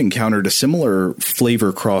might have encountered a similar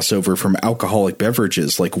flavor crossover from alcoholic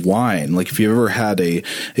beverages like wine. Like if you ever had a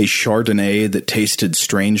Chardonnay that tasted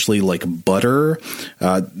strangely like butter,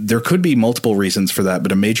 there could be multiple reasons for that,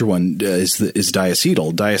 but a major one is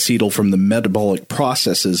diacetyl. Diacetyl from the metabolic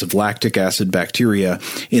processes of lactic acid bacteria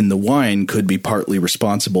in the wine could be partly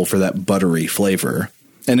responsible for that buttery flavor.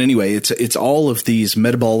 And anyway, it's all of these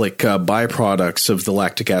metabolic byproducts of the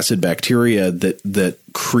lactic acid bacteria that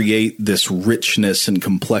create this richness and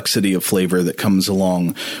complexity of flavor that comes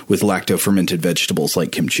along with lacto-fermented vegetables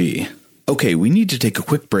like kimchi. Okay, we need to take a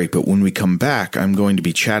quick break, but when we come back, I'm going to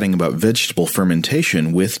be chatting about vegetable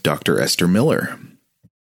fermentation with Dr. Esther Miller.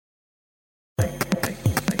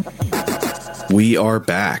 We are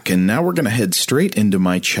back, and now we're going to head straight into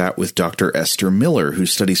my chat with Dr. Esther Miller, who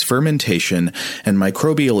studies fermentation and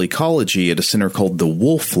microbial ecology at a center called the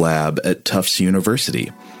Wolf Lab at Tufts University.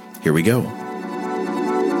 Here we go.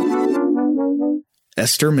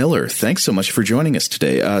 Esther Miller, thanks so much for joining us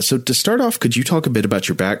today. So to start off, could you talk a bit about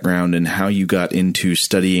your background and how you got into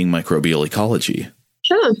studying microbial ecology?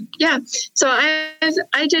 Sure. Yeah. So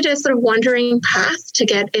I did a sort of wandering path to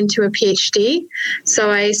get into a PhD. So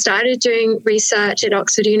I started doing research at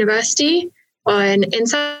Oxford University on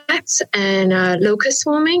insects and locust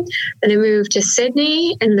swarming. And I moved to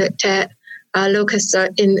Sydney and looked at locusts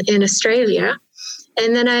in Australia.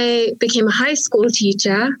 And then I became a high school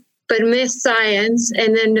teacher, but missed science,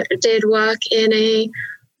 and then did work in a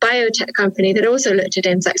biotech company that also looked at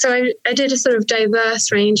insects. So I did a sort of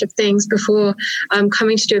diverse range of things before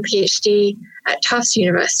coming to do a PhD at Tufts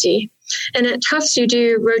University. And at Tufts, you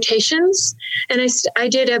do rotations. And I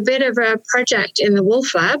did a bit of a project in the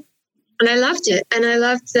Wolf Lab And I loved it. And I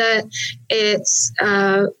loved that it's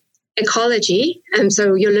ecology. And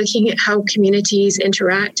so you're looking at how communities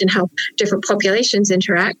interact and how different populations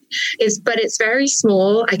interact. But it's very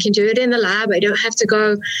small. I can do it in the lab. I don't have to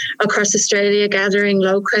go across Australia gathering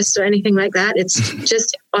locusts or anything like that. It's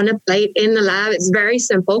just on a plate in the lab. It's very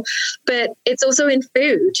simple, but it's also in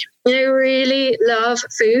food. I really love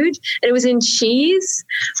food. It was in cheese.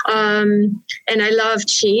 And I love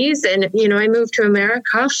cheese. And, I moved to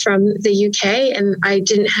America from the UK and I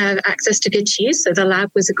didn't have access to good cheese. So the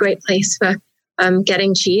lab was a great place for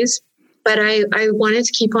getting cheese. But I wanted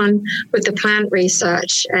to keep on with the plant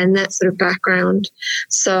research and that sort of background.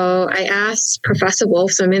 So I asked Professor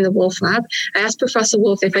Wolf, so I'm in the Wolf Lab, I asked Professor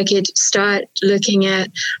Wolf if I could start looking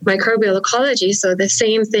at microbial ecology, so the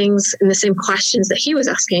same things and the same questions that he was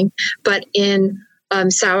asking, but in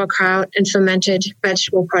sauerkraut and fermented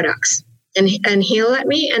vegetable products. And he'll let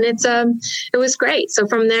me, and it was great. So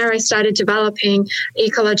from there, I started developing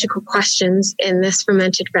ecological questions in this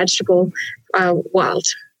fermented vegetable world.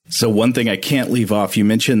 So one thing I can't leave off, you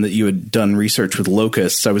mentioned that you had done research with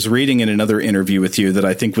locusts. I was reading in another interview with you that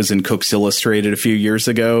I think was in Cooks Illustrated a few years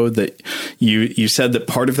ago that you said that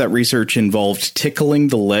part of that research involved tickling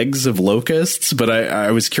the legs of locusts. But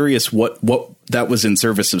I was curious what that was in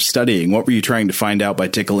service of studying. What were you trying to find out by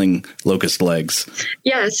tickling locust legs?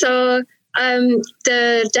 Yeah, so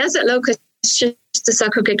the desert locust, the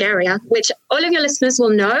Sarcogregaria, which all of your listeners will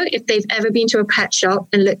know if they've ever been to a pet shop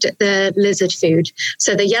and looked at the lizard food.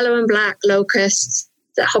 So the yellow and black locusts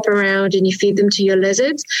that hop around and you feed them to your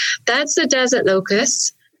lizards, that's the desert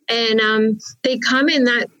locusts. And they come in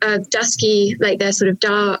that dusky, like they're sort of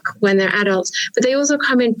dark when they're adults, but they also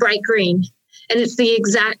come in bright green. And it's the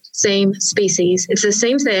exact same species. It's the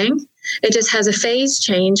same thing. It just has a phase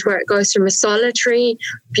change where it goes from a solitary,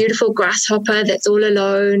 beautiful grasshopper that's all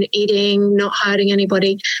alone, eating, not hurting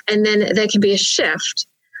anybody. And then there can be a shift.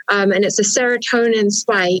 And it's a serotonin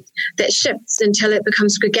spike that shifts until it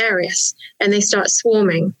becomes gregarious and they start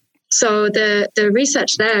swarming. So the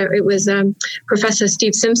research there, it was Professor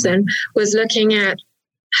Steve Simpson was looking at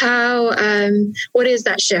how, what is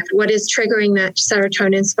that shift? What is triggering that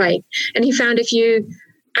serotonin spike? And he found if you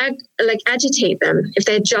agitate them, if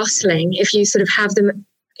they're jostling, if you sort of have them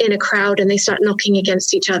in a crowd and they start knocking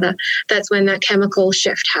against each other, that's when that chemical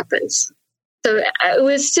shift happens. So it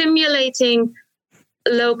was simulating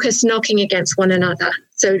locusts knocking against one another.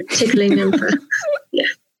 So tickling them for, yeah.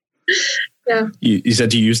 Yeah. You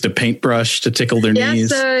said you used a paintbrush to tickle their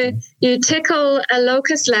knees? Yeah, so you tickle a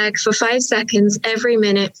locust leg for 5 seconds every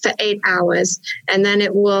minute for 8 hours, and then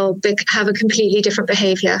it will have a completely different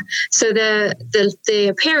behavior. So the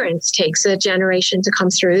appearance takes a generation to come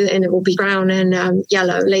through, and it will be brown and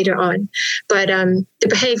yellow later on. But the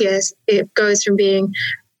behavior, it goes from being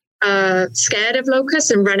scared of locusts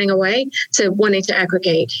and running away to wanting to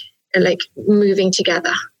aggregate and moving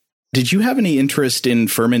together. Did you have any interest in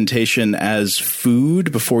fermentation as food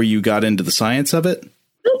before you got into the science of it?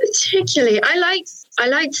 Not particularly. I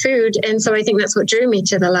like food, and so I think that's what drew me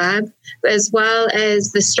to the lab, as well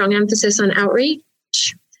as the strong emphasis on outreach.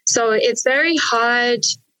 So it's very hard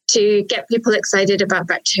to get people excited about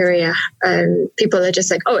bacteria. People are just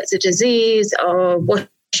like, oh, it's a disease, or wash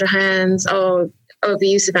your hands, or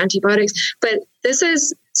overuse of antibiotics. But this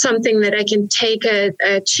is something that I can take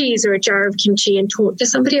a cheese or a jar of kimchi and talk to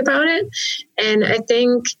somebody about it. And I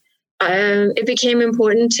think it became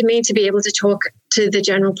important to me to be able to talk to the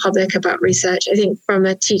general public about research. I think from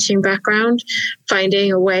a teaching background,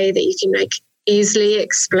 finding a way that you can easily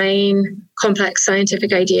explain complex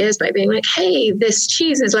scientific ideas by being like, hey, this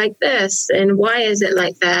cheese is like this, and why is it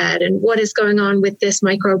like that, and what is going on with this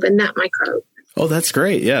microbe and that microbe. Oh, that's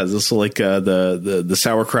great. Yeah, this is like the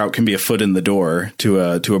sauerkraut can be a foot in the door to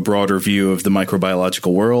a broader view of the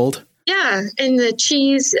microbiological world. Yeah, and the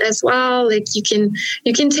cheese as well. You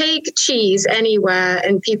can take cheese anywhere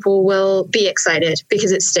and people will be excited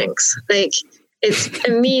because it stinks. It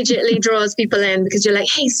immediately draws people in because you're like,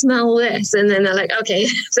 hey, smell this. And then they're like, okay,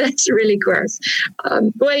 that's really gross.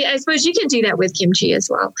 Well, I suppose you can do that with kimchi as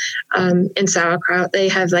well. And sauerkraut, they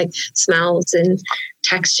have smells and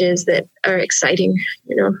textures that are exciting,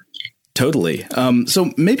 Totally.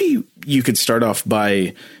 So maybe you could start off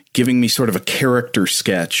by giving me sort of a character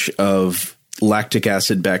sketch of lactic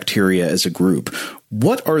acid bacteria as a group.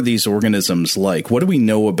 What are these organisms like? What do we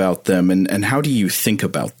know about them, and how do you think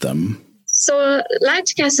about them? So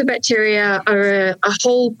lactic acid bacteria are a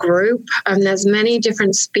whole group. There's many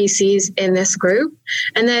different species in this group.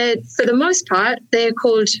 And for the most part, they're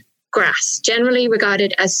called grass, generally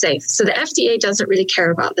regarded as safe. So the FDA doesn't really care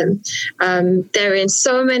about them. They're in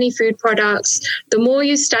so many food products. The more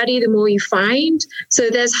you study, the more you find. So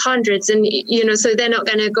there's hundreds, and so they're not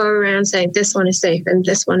going to go around saying this one is safe and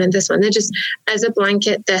this one and this one. They're just, as a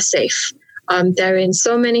blanket, they're safe. They're in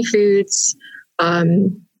so many foods.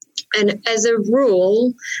 And as a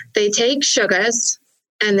rule, they take sugars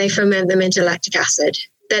and they ferment them into lactic acid.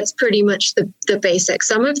 That's pretty much the basic.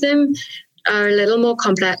 Some of them are a little more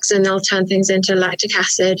complex, and they'll turn things into lactic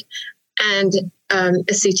acid and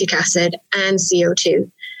acetic acid and CO2.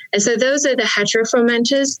 And so those are the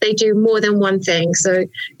heterofermenters. They do more than one thing. So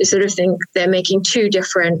you sort of think they're making two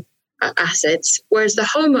different acids, whereas the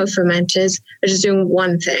homofermenters are just doing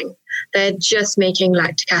one thing. They're just making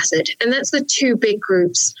lactic acid. And that's the two big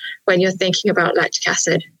groups when you're thinking about lactic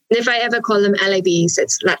acid. And if I ever call them LABs,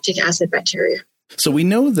 it's lactic acid bacteria. So we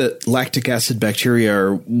know that lactic acid bacteria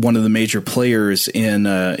are one of the major players in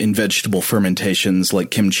vegetable fermentations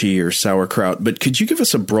like kimchi or sauerkraut. But could you give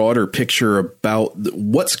us a broader picture about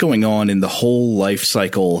what's going on in the whole life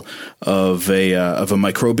cycle of a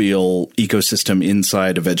microbial ecosystem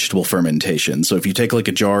inside a vegetable fermentation? So if you take like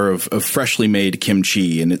a jar of freshly made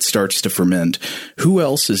kimchi and it starts to ferment, who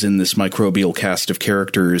else is in this microbial cast of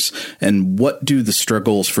characters, and what do the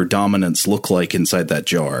struggles for dominance look like inside that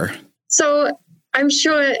jar? So I'm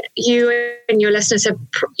sure you and your listeners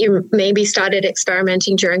you maybe started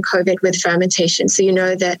experimenting during COVID with fermentation. So you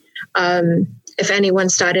know that if anyone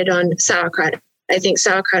started on sauerkraut, I think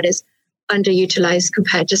sauerkraut is underutilized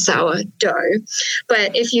compared to sourdough.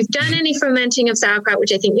 But if you've done any fermenting of sauerkraut,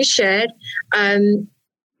 which I think you should,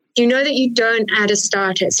 you know that you don't add a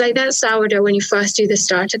starter. It's like that sourdough when you first do the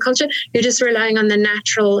starter culture, you're just relying on the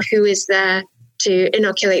natural who is there to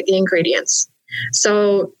inoculate the ingredients.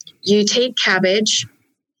 So you take cabbage,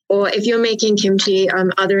 or if you're making kimchi,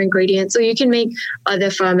 other ingredients, or you can make other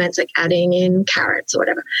ferments like adding in carrots or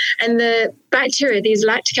whatever. And the bacteria, these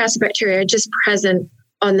lactic acid bacteria, are just present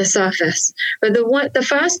on the surface. But the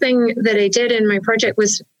first thing that I did in my project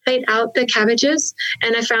was plate out the cabbages,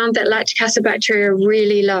 and I found that lactic acid bacteria are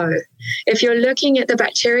really low. If you're looking at the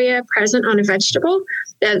bacteria present on a vegetable,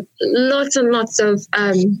 there are lots and lots of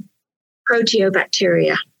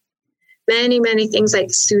proteobacteria. Many, many things like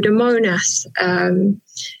Pseudomonas,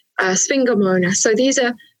 Sphingomonas. So these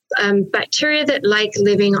are bacteria that like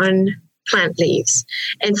living on plant leaves.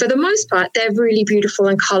 And for the most part, they're really beautiful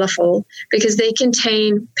and colorful because they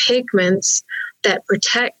contain pigments that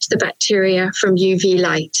protect the bacteria from UV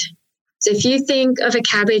light. So if you think of a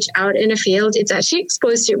cabbage out in a field, it's actually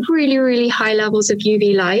exposed to really, really high levels of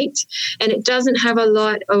UV light, and it doesn't have a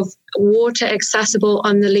lot of water accessible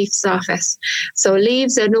on the leaf surface. So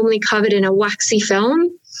leaves are normally covered in a waxy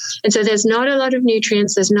film, and so there's not a lot of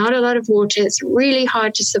nutrients, there's not a lot of water, it's really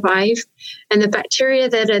hard to survive. And the bacteria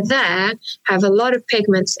that are there have a lot of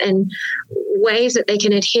pigments and ways that they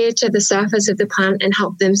can adhere to the surface of the plant and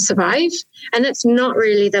help them survive. And that's not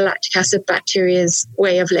really the lactic acid bacteria's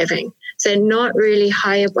way of living. So they're not really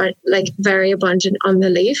very abundant on the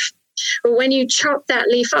leaf. But when you chop that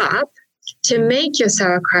leaf up to make your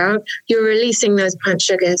sauerkraut, you're releasing those plant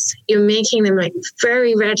sugars. You're making them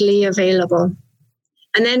very readily available.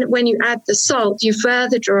 And then when you add the salt, you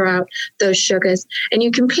further draw out those sugars and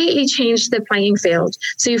you completely change the playing field.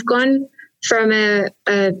 So you've gone from a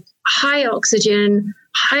high oxygen,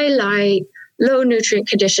 high light, low nutrient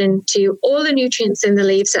condition to all the nutrients in the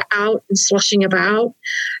leaves are out and sloshing about.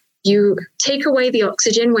 You take away the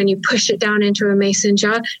oxygen when you push it down into a mason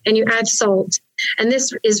jar and you add salt. And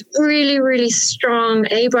this is really, really strong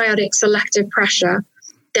abiotic selective pressure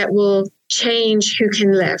that will change who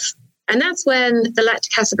can live. And that's when the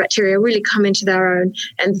lactic acid bacteria really come into their own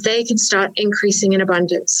and they can start increasing in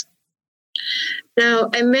abundance.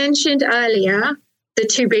 Now, I mentioned earlier the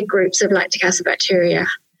two big groups of lactic acid bacteria,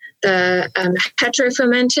 the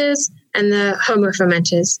heterofermenters and the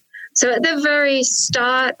homofermenters. So at the very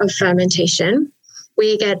start of fermentation,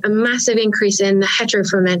 we get a massive increase in the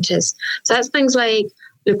heterofermenters. So that's things like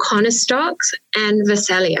Leuconostox and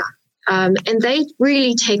Vachellia. And they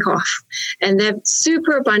really take off. And they're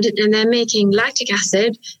super abundant, and they're making lactic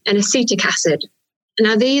acid and acetic acid.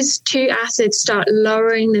 Now, these two acids start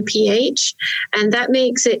lowering the pH, and that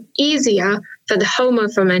makes it easier for the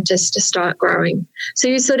homofermenters to start growing. So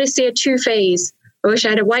you sort of see a two-phase. I wish I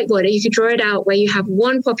had a whiteboard. You could draw it out where you have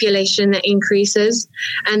one population that increases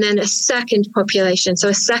and then a second population, so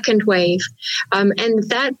a second wave. And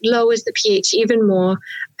that lowers the pH even more.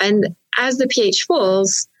 And as the pH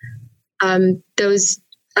falls, those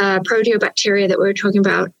proteobacteria that we were talking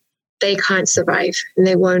about, they can't survive and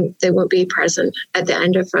they won't be present at the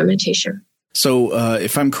end of fermentation. So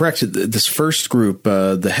if I'm correct, this first group,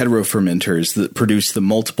 the heterofermenters that produce the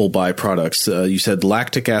multiple byproducts, you said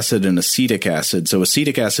lactic acid and acetic acid. So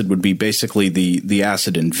acetic acid would be basically the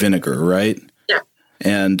acid in vinegar, right? Yeah.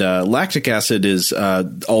 And lactic acid is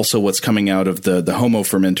also what's coming out of the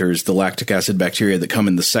homofermenters, the lactic acid bacteria that come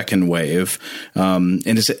in the second wave. And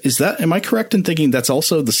is that, am I correct in thinking that's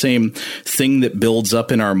also the same thing that builds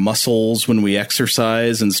up in our muscles when we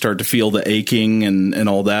exercise and start to feel the aching and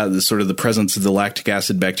all that? The sort of the presence of the lactic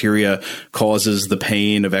acid bacteria causes the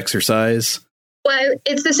pain of exercise? Well,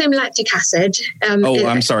 it's the same lactic acid.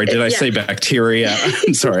 I'm sorry. Did I say bacteria?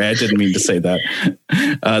 I'm sorry. I didn't mean to say that.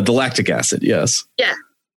 The lactic acid, yes.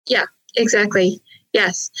 Yeah, exactly.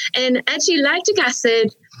 Yes. And actually, lactic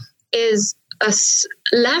acid is a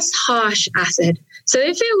less harsh acid. So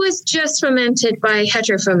if it was just fermented by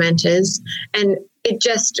heterofermenters and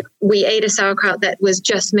we ate a sauerkraut that was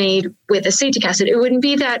just made with acetic acid, it wouldn't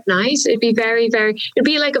be that nice. It'd be it'd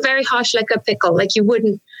be like a very harsh, like a pickle. Like you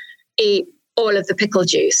wouldn't eat all of the pickle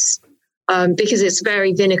juice because it's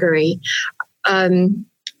very vinegary.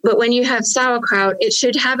 But when you have sauerkraut, it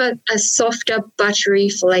should have a softer, buttery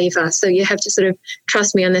flavor. So you have to sort of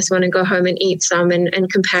trust me on this one and go home and eat some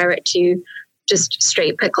and compare it to just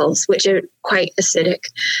straight pickles, which are quite acidic,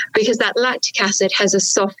 because that lactic acid has a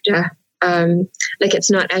softer, like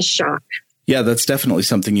it's not as sharp. Yeah, that's definitely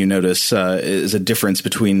something you notice is a difference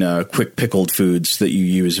between quick pickled foods that you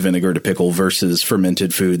use vinegar to pickle versus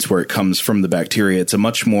fermented foods where it comes from the bacteria. It's a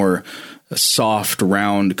much more soft,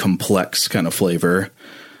 round, complex kind of flavor.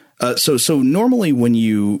 So normally when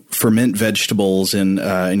you ferment vegetables and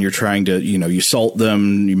you're trying to, you salt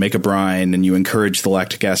them, you make a brine and you encourage the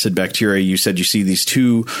lactic acid bacteria, you said you see these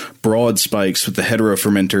two broad spikes with the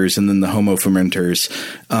heterofermenters and then the homofermenters.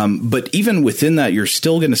 But even within that, you're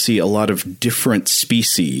still going to see a lot of different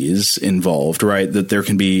species involved, right? That there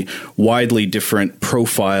can be widely different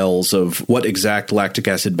profiles of what exact lactic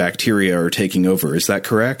acid bacteria are taking over. Is that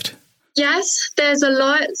correct? Yes, there's a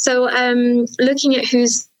lot. So looking at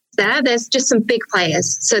who's there's just some big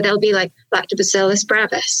players. So there'll be like Lactobacillus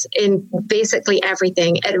brevis in basically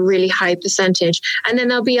everything at a really high percentage. And then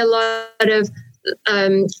there'll be a lot of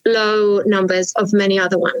low numbers of many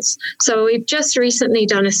other ones. So we've just recently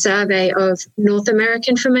done a survey of North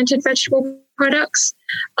American fermented vegetable products,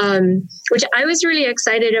 which I was really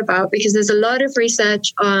excited about because there's a lot of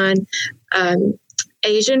research on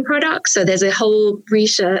Asian products. So there's a whole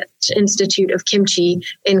research institute of kimchi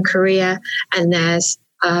in Korea, and there's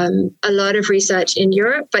a lot of research in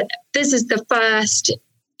Europe, but this is the first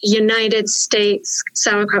United States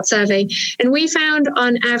sauerkraut survey. And we found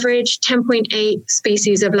on average 10.8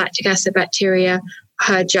 species of lactic acid bacteria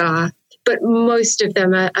per jar, but most of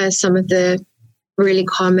them are some of the really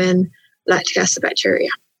common lactic acid bacteria.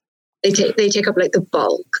 They take up like the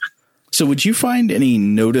bulk. So would you find any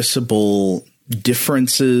noticeable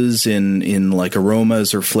differences in like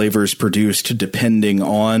aromas or flavors produced depending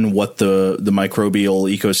on what the microbial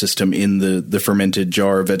ecosystem in the fermented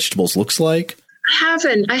jar of vegetables looks like?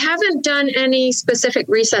 I haven't done any specific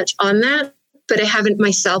research on that, but I haven't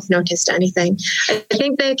myself noticed anything. I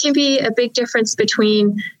think there can be a big difference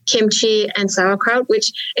between kimchi and sauerkraut,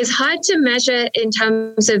 which is hard to measure in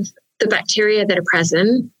terms of the bacteria that are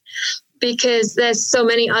present, because there's so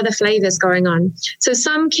many other flavors going on. So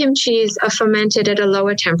some kimchis are fermented at a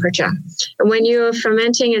lower temperature. And when you're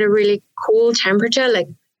fermenting at a really cool temperature, like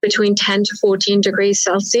between 10 to 14 degrees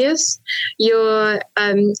Celsius, you're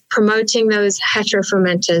promoting those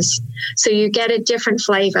heterofermenters. So you get a different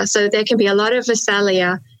flavor. So there can be a lot of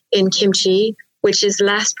Visalia in kimchi, which is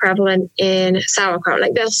less prevalent in sauerkraut.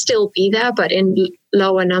 Like they'll still be there, but in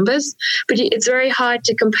lower numbers. But it's very hard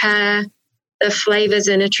to compare the flavors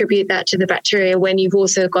and attribute that to the bacteria when you've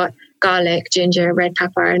also got garlic, ginger, red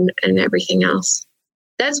pepper, and everything else.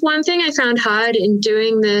 That's one thing I found hard in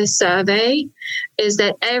doing the survey, is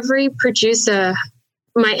that every producer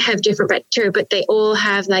might have different bacteria, but they all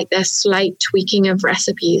have like their slight tweaking of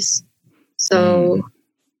recipes. So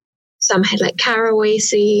some had like caraway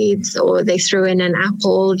seeds, or they threw in an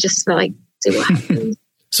apple just to like see what happens.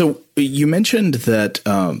 So you mentioned that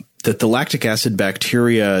that the lactic acid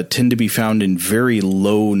bacteria tend to be found in very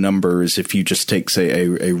low numbers if you just take,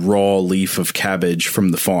 say, a raw leaf of cabbage from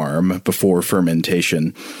the farm before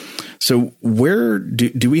fermentation. So where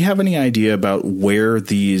do we have any idea about where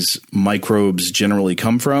these microbes generally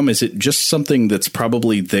come from? Is it just something that's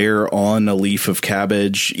probably there on a leaf of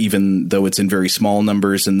cabbage, even though it's in very small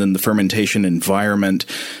numbers, and then the fermentation environment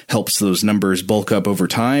helps those numbers bulk up over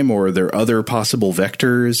time, or are there other possible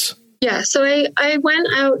vectors? Yeah, so I went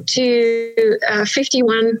out to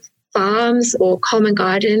 51 farms or common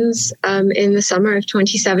gardens in the summer of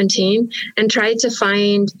 2017 and tried to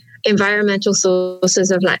find environmental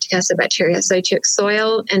sources of lactic acid bacteria. So I took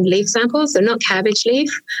soil and leaf samples, so not cabbage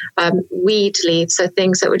leaf, weed leaves, so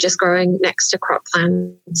things that were just growing next to crop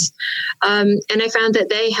plants. And I found that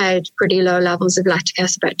they had pretty low levels of lactic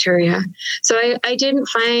acid bacteria. So I didn't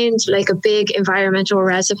find like a big environmental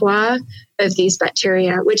reservoir of these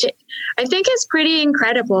bacteria, which I think is pretty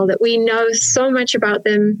incredible that we know so much about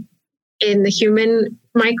them in the human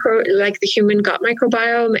the human gut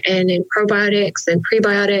microbiome and in probiotics and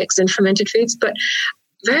prebiotics and fermented foods, but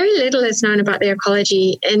very little is known about their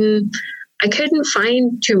ecology. And I couldn't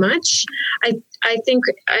find too much. I think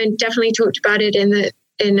I definitely talked about it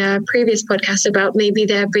in a previous podcast about maybe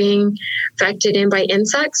they're being factored in by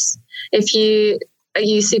insects. If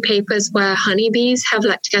you see papers where honeybees have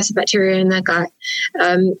lactic acid bacteria in their gut.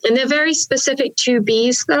 And they're very specific to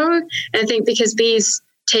bees, though. I think because bees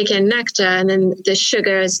take in nectar and then the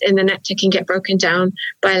sugars in the nectar can get broken down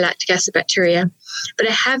by lactic acid bacteria. But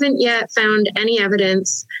I haven't yet found any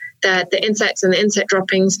evidence that the insects and the insect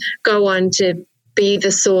droppings go on to be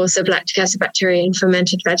the source of lactic acid bacteria in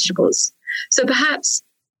fermented vegetables. So perhaps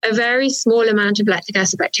a very small amount of lactic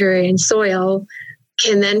acid bacteria in soil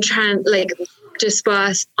can then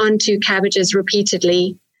disperse onto cabbages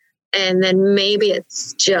repeatedly, and then maybe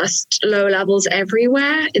it's just low levels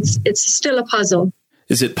everywhere. It's still a puzzle.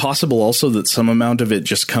 Is it possible also that some amount of it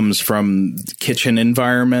just comes from kitchen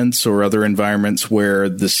environments or other environments where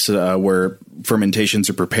where fermentations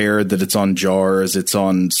are prepared, that it's on jars, it's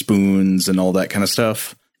on spoons and all that kind of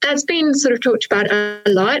stuff? That's been sort of talked about a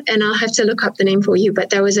lot, and I'll have to look up the name for you, but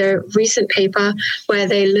there was a recent paper where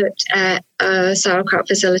they looked at a sauerkraut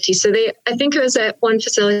facility. So I think it was at one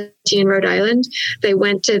facility in Rhode Island. They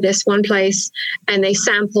went to this one place and they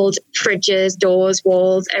sampled fridges, doors,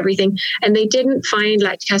 walls, everything, and they didn't find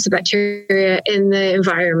lactic acid bacteria in the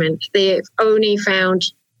environment. They only found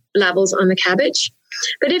levels on the cabbage.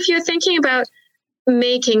 But if you're thinking about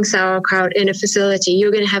making sauerkraut in a facility,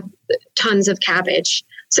 you're going to have tons of cabbage.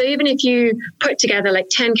 So even if you put together like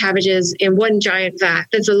 10 cabbages in one giant vat,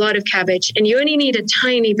 there's a lot of cabbage, and you only need a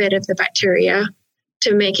tiny bit of the bacteria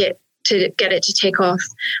to get it to take off.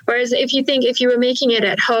 Whereas if you were making it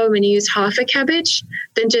at home and you use half a cabbage,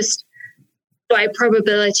 then just by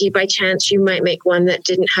probability, by chance, you might make one that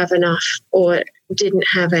didn't have enough or didn't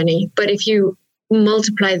have any. But if you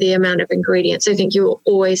multiply the amount of ingredients, I think you will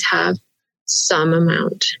always have some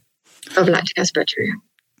amount of lactic acid bacteria.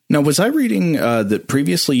 Now, was I reading that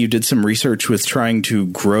previously you did some research with trying to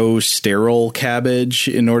grow sterile cabbage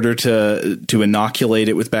in order to inoculate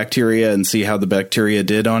it with bacteria and see how the bacteria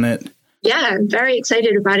did on it? Yeah, I'm very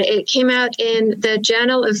excited about it. It came out in the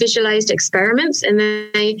Journal of Visualized Experiments, and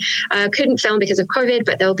they couldn't film because of COVID,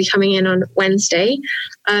 but they'll be coming in on Wednesday.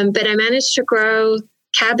 But I managed to grow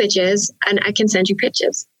cabbages, and I can send you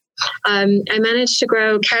pictures. I managed to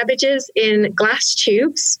grow cabbages in glass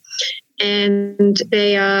tubes, and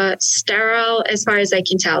they are sterile as far as I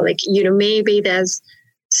can tell. Maybe there's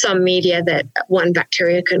some media that one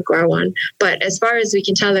bacteria can grow on, but as far as we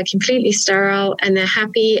can tell, they're completely sterile, and they're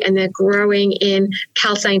happy, and they're growing in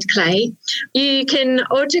calcined clay. You can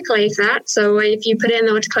autoclave that. So if you put it in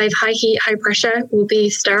the autoclave, high heat, high pressure, will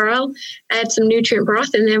be sterile. Add some nutrient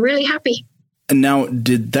broth, and they're really happy. Now,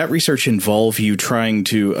 did that research involve you trying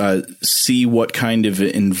to see what kind of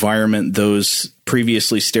environment those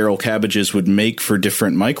previously sterile cabbages would make for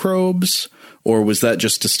different microbes? Or was that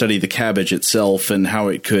just to study the cabbage itself and how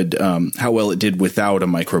well it did without a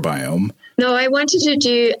microbiome? No, I wanted to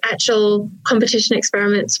do actual competition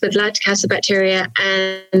experiments with lactic acid bacteria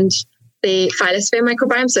and the phylosphere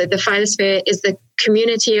microbiome. So the phylosphere is the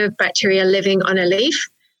community of bacteria living on a leaf.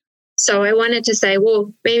 So I wanted to say,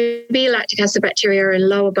 well, maybe lactic acid bacteria are in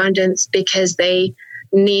low abundance because they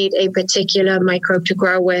need a particular microbe to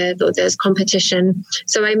grow with, or there's competition.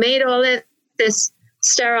 So I made all of this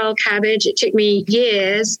sterile cabbage. It took me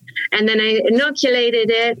years, and then I inoculated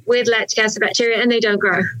it with lactic acid bacteria, and they don't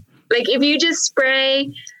grow. Like if you just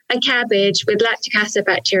spray a cabbage with lactic acid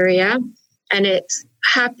bacteria and it's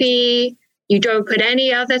happy, you don't put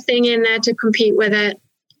any other thing in there to compete with it,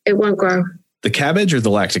 it won't grow. The cabbage or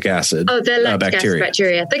the lactic acid? Oh, the lactic acid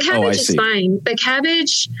bacteria. The cabbage is fine. The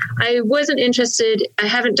cabbage, I wasn't interested. I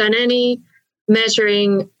haven't done any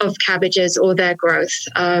measuring of cabbages or their growth.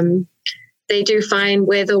 They do fine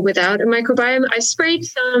with or without a microbiome. I sprayed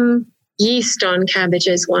some yeast on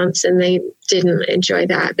cabbages once, and they didn't enjoy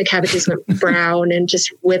that. The cabbages went brown and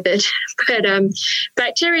just withered. But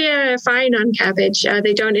bacteria are fine on cabbage.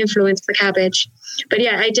 They don't influence the cabbage. But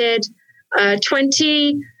yeah, I did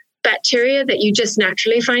 20 bacteria that you just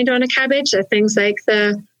naturally find on a cabbage. So things like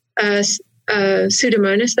the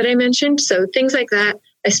Pseudomonas that I mentioned. So things like that,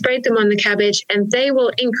 I sprayed them on the cabbage and they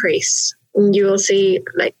will increase. And you will see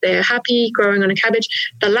like they're happy growing on a cabbage.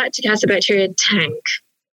 The lactic acid bacteria tank.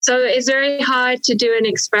 So it's very hard to do an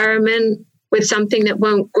experiment with something that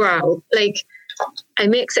won't grow. Like I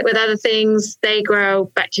mix it with other things, they grow,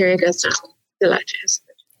 bacteria goes down. The lactic acid.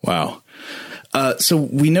 Wow. So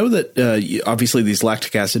we know that obviously these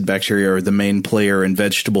lactic acid bacteria are the main player in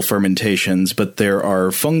vegetable fermentations, but there are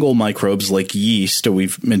fungal microbes like yeast,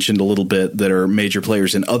 we've mentioned a little bit, that are major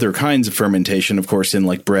players in other kinds of fermentation, of course, in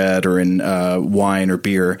like bread or in wine or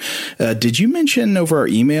beer. Did you mention over our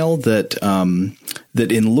email that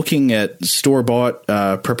that in looking at store-bought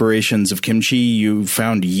preparations of kimchi, you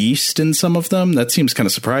found yeast in some of them? That seems kind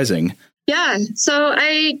of surprising. Yeah, so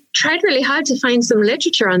I tried really hard to find some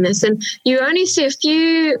literature on this, and you only see a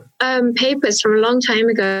few papers from a long time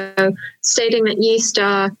ago stating that yeast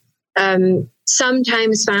are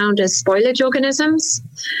sometimes found as spoilage organisms.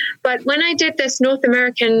 But when I did this North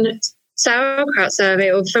American sauerkraut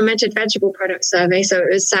survey or fermented vegetable product survey, so it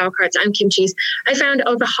was sauerkrauts and kimchis, I found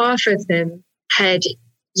over half of them had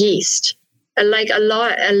yeast. Like a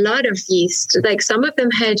lot of yeast. Like some of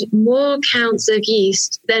them had more counts of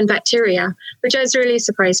yeast than bacteria, which I was really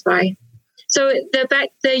surprised by. So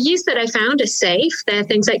the yeast that I found is safe. There are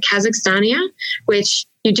things like Kazakhstania, which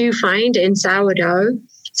you do find in sourdough.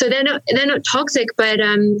 So they're not toxic, but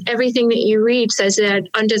everything that you read says they're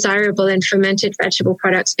undesirable in fermented vegetable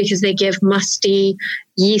products because they give musty,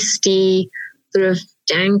 yeasty, sort of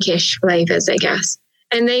dankish flavors, I guess.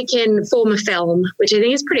 And they can form a film, which I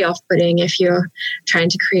think is pretty off-putting if you're trying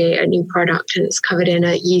to create a new product and it's covered in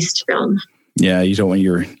a yeast film. Yeah, you don't want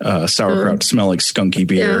your sauerkraut to smell like skunky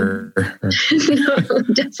beer. Yeah. No,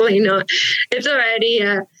 definitely not. It's already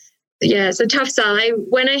it's a tough sell.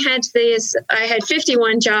 When I had these, I had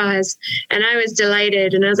 51 jars, and I was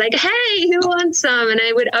delighted. And I was like, "Hey, who wants some?" And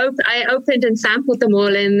I opened and sampled them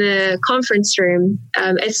all in the conference room,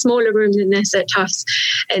 a smaller room than this at Tufts.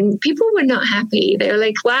 And people were not happy. They were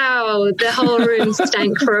like, "Wow, the whole room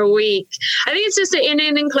stank for a week." I think it's just in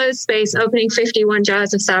an enclosed space, opening 51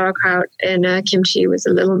 jars of sauerkraut and kimchi was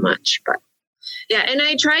a little much. But yeah, and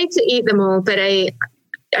I tried to eat them all, but I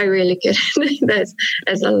really couldn't.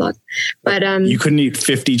 That's a lot. But you couldn't eat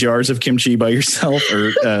 50 jars of kimchi by yourself,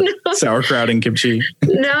 or no. Sauerkraut and kimchi?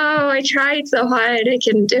 No, I tried so hard. I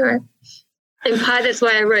couldn't do it. In part, that's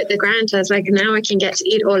why I wrote the grant. I was like, now I can get to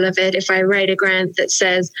eat all of it if I write a grant that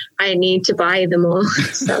says I need to buy them all.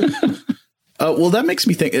 So. Well, that makes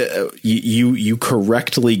me think you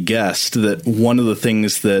correctly guessed that one of the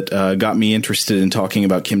things that got me interested in talking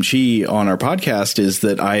about kimchi on our podcast is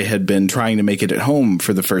that I had been trying to make it at home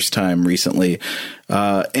for the first time recently.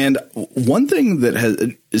 And one thing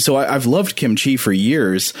that I've loved kimchi for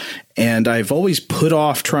years, and I've always put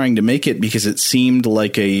off trying to make it because it seemed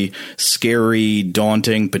like a scary,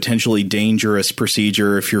 daunting, potentially dangerous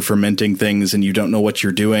procedure if you're fermenting things and you don't know what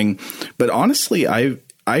you're doing. But honestly,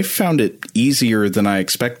 I found it easier than I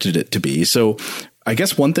expected it to be. So I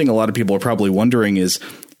guess one thing a lot of people are probably wondering is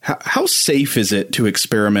how safe is it to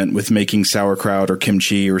experiment with making sauerkraut or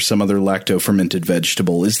kimchi or some other lacto-fermented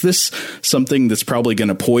vegetable? Is this something that's probably going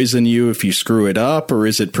to poison you if you screw it up, or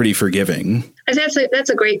is it pretty forgiving? That's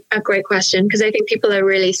a great question, because I think people are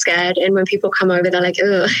really scared. And when people come over, they're like,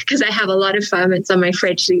 ugh, because I have a lot of ferments on my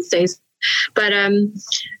fridge these days. But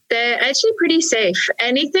they're actually pretty safe.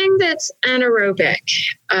 Anything that's anaerobic,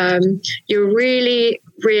 you're really,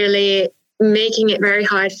 really making it very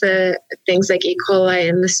hard for things like E. coli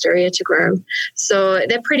and Listeria to grow. So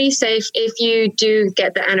they're pretty safe if you do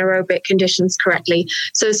get the anaerobic conditions correctly.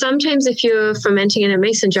 So sometimes if you're fermenting in a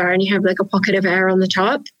mason jar and you have like a pocket of air on the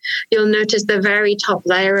top, you'll notice the very top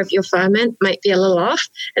layer of your ferment might be a little off,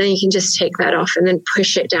 and then you can just take that off and then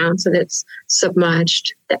push it down so that it's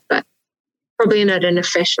submerged. But probably not an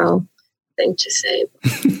official thing to say.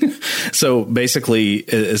 So basically,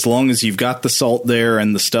 as long as you've got the salt there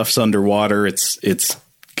and the stuff's underwater, it's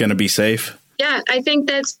going to be safe? Yeah, I think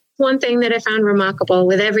that's one thing that I found remarkable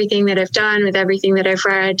with everything that I've done, with everything that I've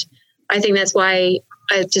read. I think that's why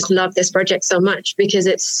I just love this project so much, because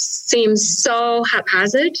it seems so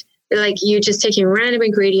haphazard. Like you're just taking random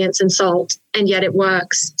ingredients and salt, and yet it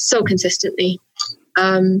works so consistently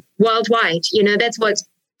worldwide. You know, that's what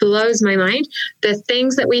blows my mind. The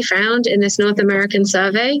things that we found in this North American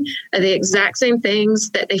survey are the exact same things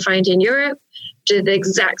that they find in Europe, to the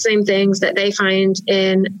exact same things that they find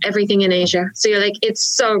in everything in Asia. So you're like, it's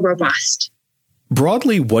so robust.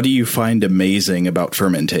 Broadly, what do you find amazing about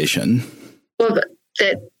fermentation? Well,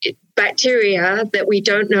 that bacteria that we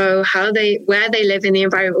don't know where they live in the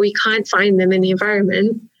environment. We can't find them in the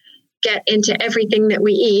environment. get into everything that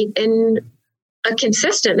we eat and are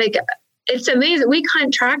consistent. Like, it's amazing. We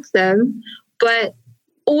can't track them, but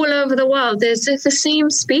all over the world, there's the same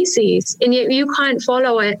species, and yet you can't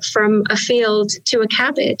follow it from a field to a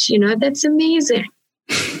cabbage. That's amazing.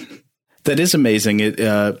 That is amazing.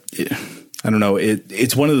 I don't know.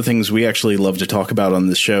 It's one of the things we actually love to talk about on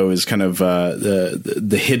this show is kind of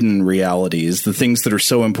the hidden realities, the things that are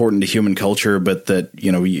so important to human culture, but that,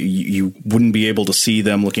 you wouldn't be able to see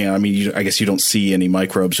them looking at. I mean, I guess you don't see any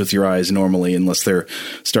microbes with your eyes normally unless they're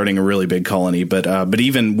starting a really big colony. But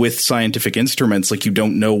even with scientific instruments, like, you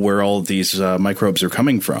don't know where all of these microbes are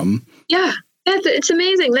coming from. Yeah. It's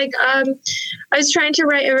amazing. Like, I was trying to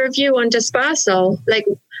write a review on dispersal, like,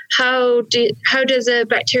 how does a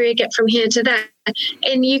bacteria get from here to there?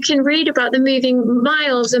 And you can read about them moving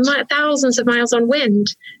miles and thousands of miles on wind.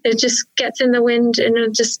 It just gets in the wind and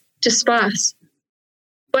it'll just disperse.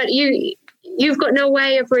 But you've got no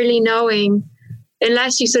way of really knowing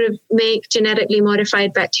unless you sort of make genetically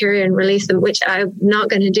modified bacteria and release them, which I'm not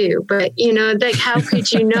going to do. But, like, how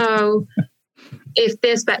could you know if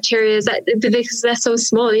this bacteria is that, because they're so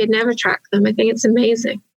small, you'd never track them. I think it's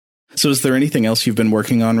amazing. So is there anything else you've been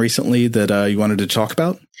working on recently that you wanted to talk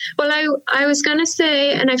about? Well, I was going to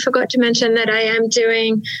say, and I forgot to mention, that I am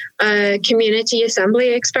doing a community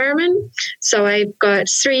assembly experiment. So I've got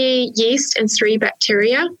 3 yeast and 3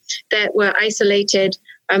 bacteria that were isolated.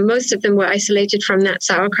 Most of them were isolated from that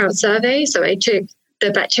sauerkraut survey. So I took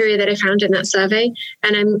the bacteria that I found in that survey,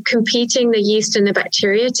 and I'm competing the yeast and the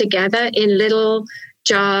bacteria together in little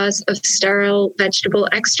jars of sterile vegetable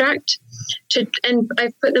extract. And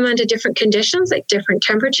I've put them under different conditions, like different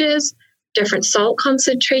temperatures, different salt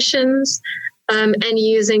concentrations, and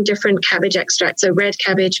using different cabbage extracts, so red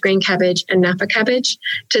cabbage, green cabbage, and Napa cabbage,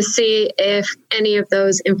 to see if any of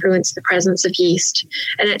those influence the presence of yeast.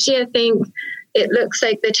 And actually, I think it looks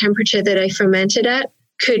like the temperature that I fermented at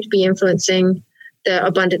could be influencing the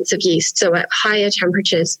abundance of yeast. So at higher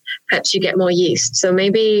temperatures, perhaps you get more yeast. So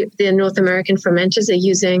maybe the North American fermenters are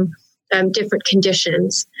using different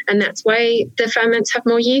conditions, and that's why the ferments have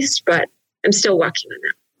more yeast, but I'm still working on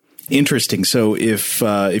that. Interesting. So if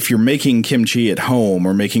you're making kimchi at home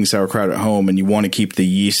or making sauerkraut at home and you want to keep the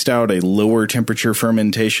yeast out, a lower temperature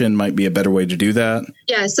fermentation might be a better way to do that?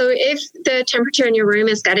 Yeah. So if the temperature in your room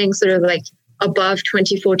is getting sort of like above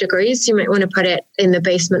 24 degrees, you might want to put it in the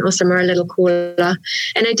basement or somewhere a little cooler.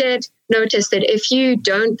 And I did notice that if you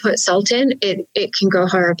don't put salt in, it can go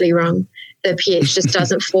horribly wrong. The pH just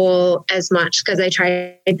doesn't fall as much, because I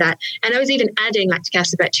tried that. And I was even adding lactic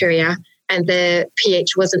acid bacteria, and the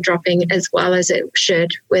pH wasn't dropping as well as it should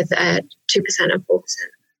with 2% and 4%.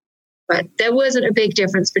 But there wasn't a big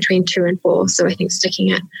difference between 2 and 4. So I think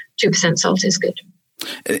sticking at 2% salt is good.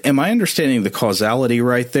 Am I understanding the causality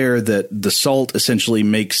right there, that the salt essentially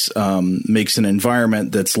makes an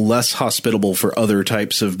environment that's less hospitable for other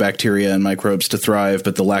types of bacteria and microbes to thrive,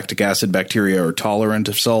 but the lactic acid bacteria are tolerant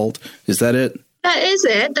of salt? Is that it? That is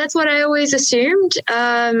it. That's what I always assumed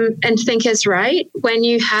and think is right when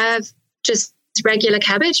you have just regular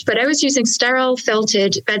cabbage. But I was using sterile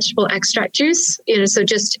filtered vegetable extract juice, so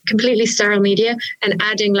just completely sterile media, and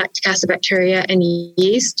adding lactic acid bacteria and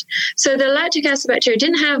yeast. So the lactic acid bacteria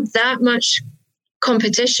didn't have that much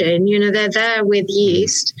competition. They're there with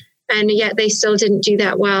yeast, and yet they still didn't do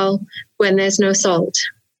that well when there's no salt.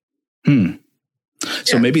 So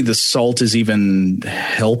maybe the salt is even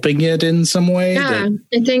helping it in some way? Yeah,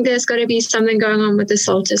 I think there's got to be something going on with the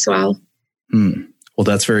salt as well. Well,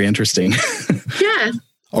 that's very interesting. Yeah.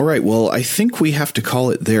 All right. Well, I think we have to call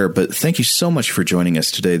it there, but thank you so much for joining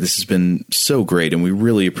us today. This has been so great, and we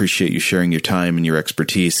really appreciate you sharing your time and your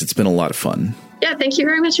expertise. It's been a lot of fun. Yeah, thank you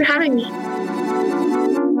very much for having me.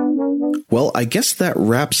 Well, I guess that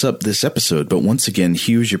wraps up this episode, but once again,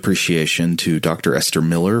 huge appreciation to Dr. Esther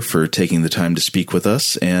Miller for taking the time to speak with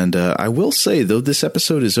us. And I will say, though this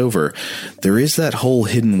episode is over, there is that whole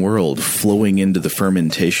hidden world flowing into the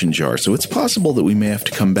fermentation jar. So it's possible that we may have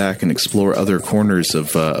to come back and explore other corners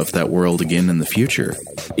of that world again in the future.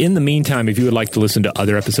 In the meantime, if you would like to listen to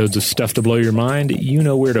other episodes of Stuff to Blow Your Mind, you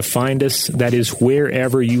know where to find us. That is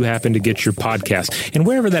wherever you happen to get your podcast. And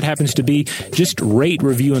wherever that happens to be, just rate,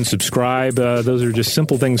 review, and subscribe. Those are just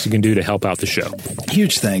simple things you can do to help out the show.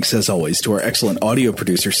 Huge thanks, as always, to our excellent audio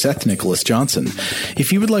producer, Seth Nicholas Johnson.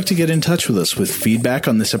 If you would like to get in touch with us with feedback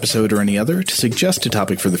on this episode or any other, to suggest a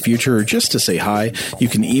topic for the future, or just to say hi, you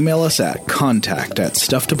can email us at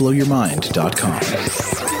contact@stufftoblowyourmind.com.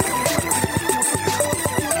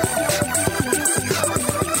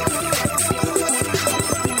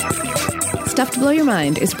 Stuff to Blow Your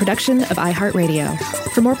Mind is a production of iHeartRadio.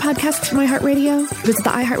 For more podcasts from iHeartRadio, visit the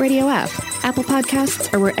iHeartRadio app, Apple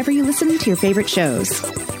Podcasts, or wherever you listen to your favorite shows.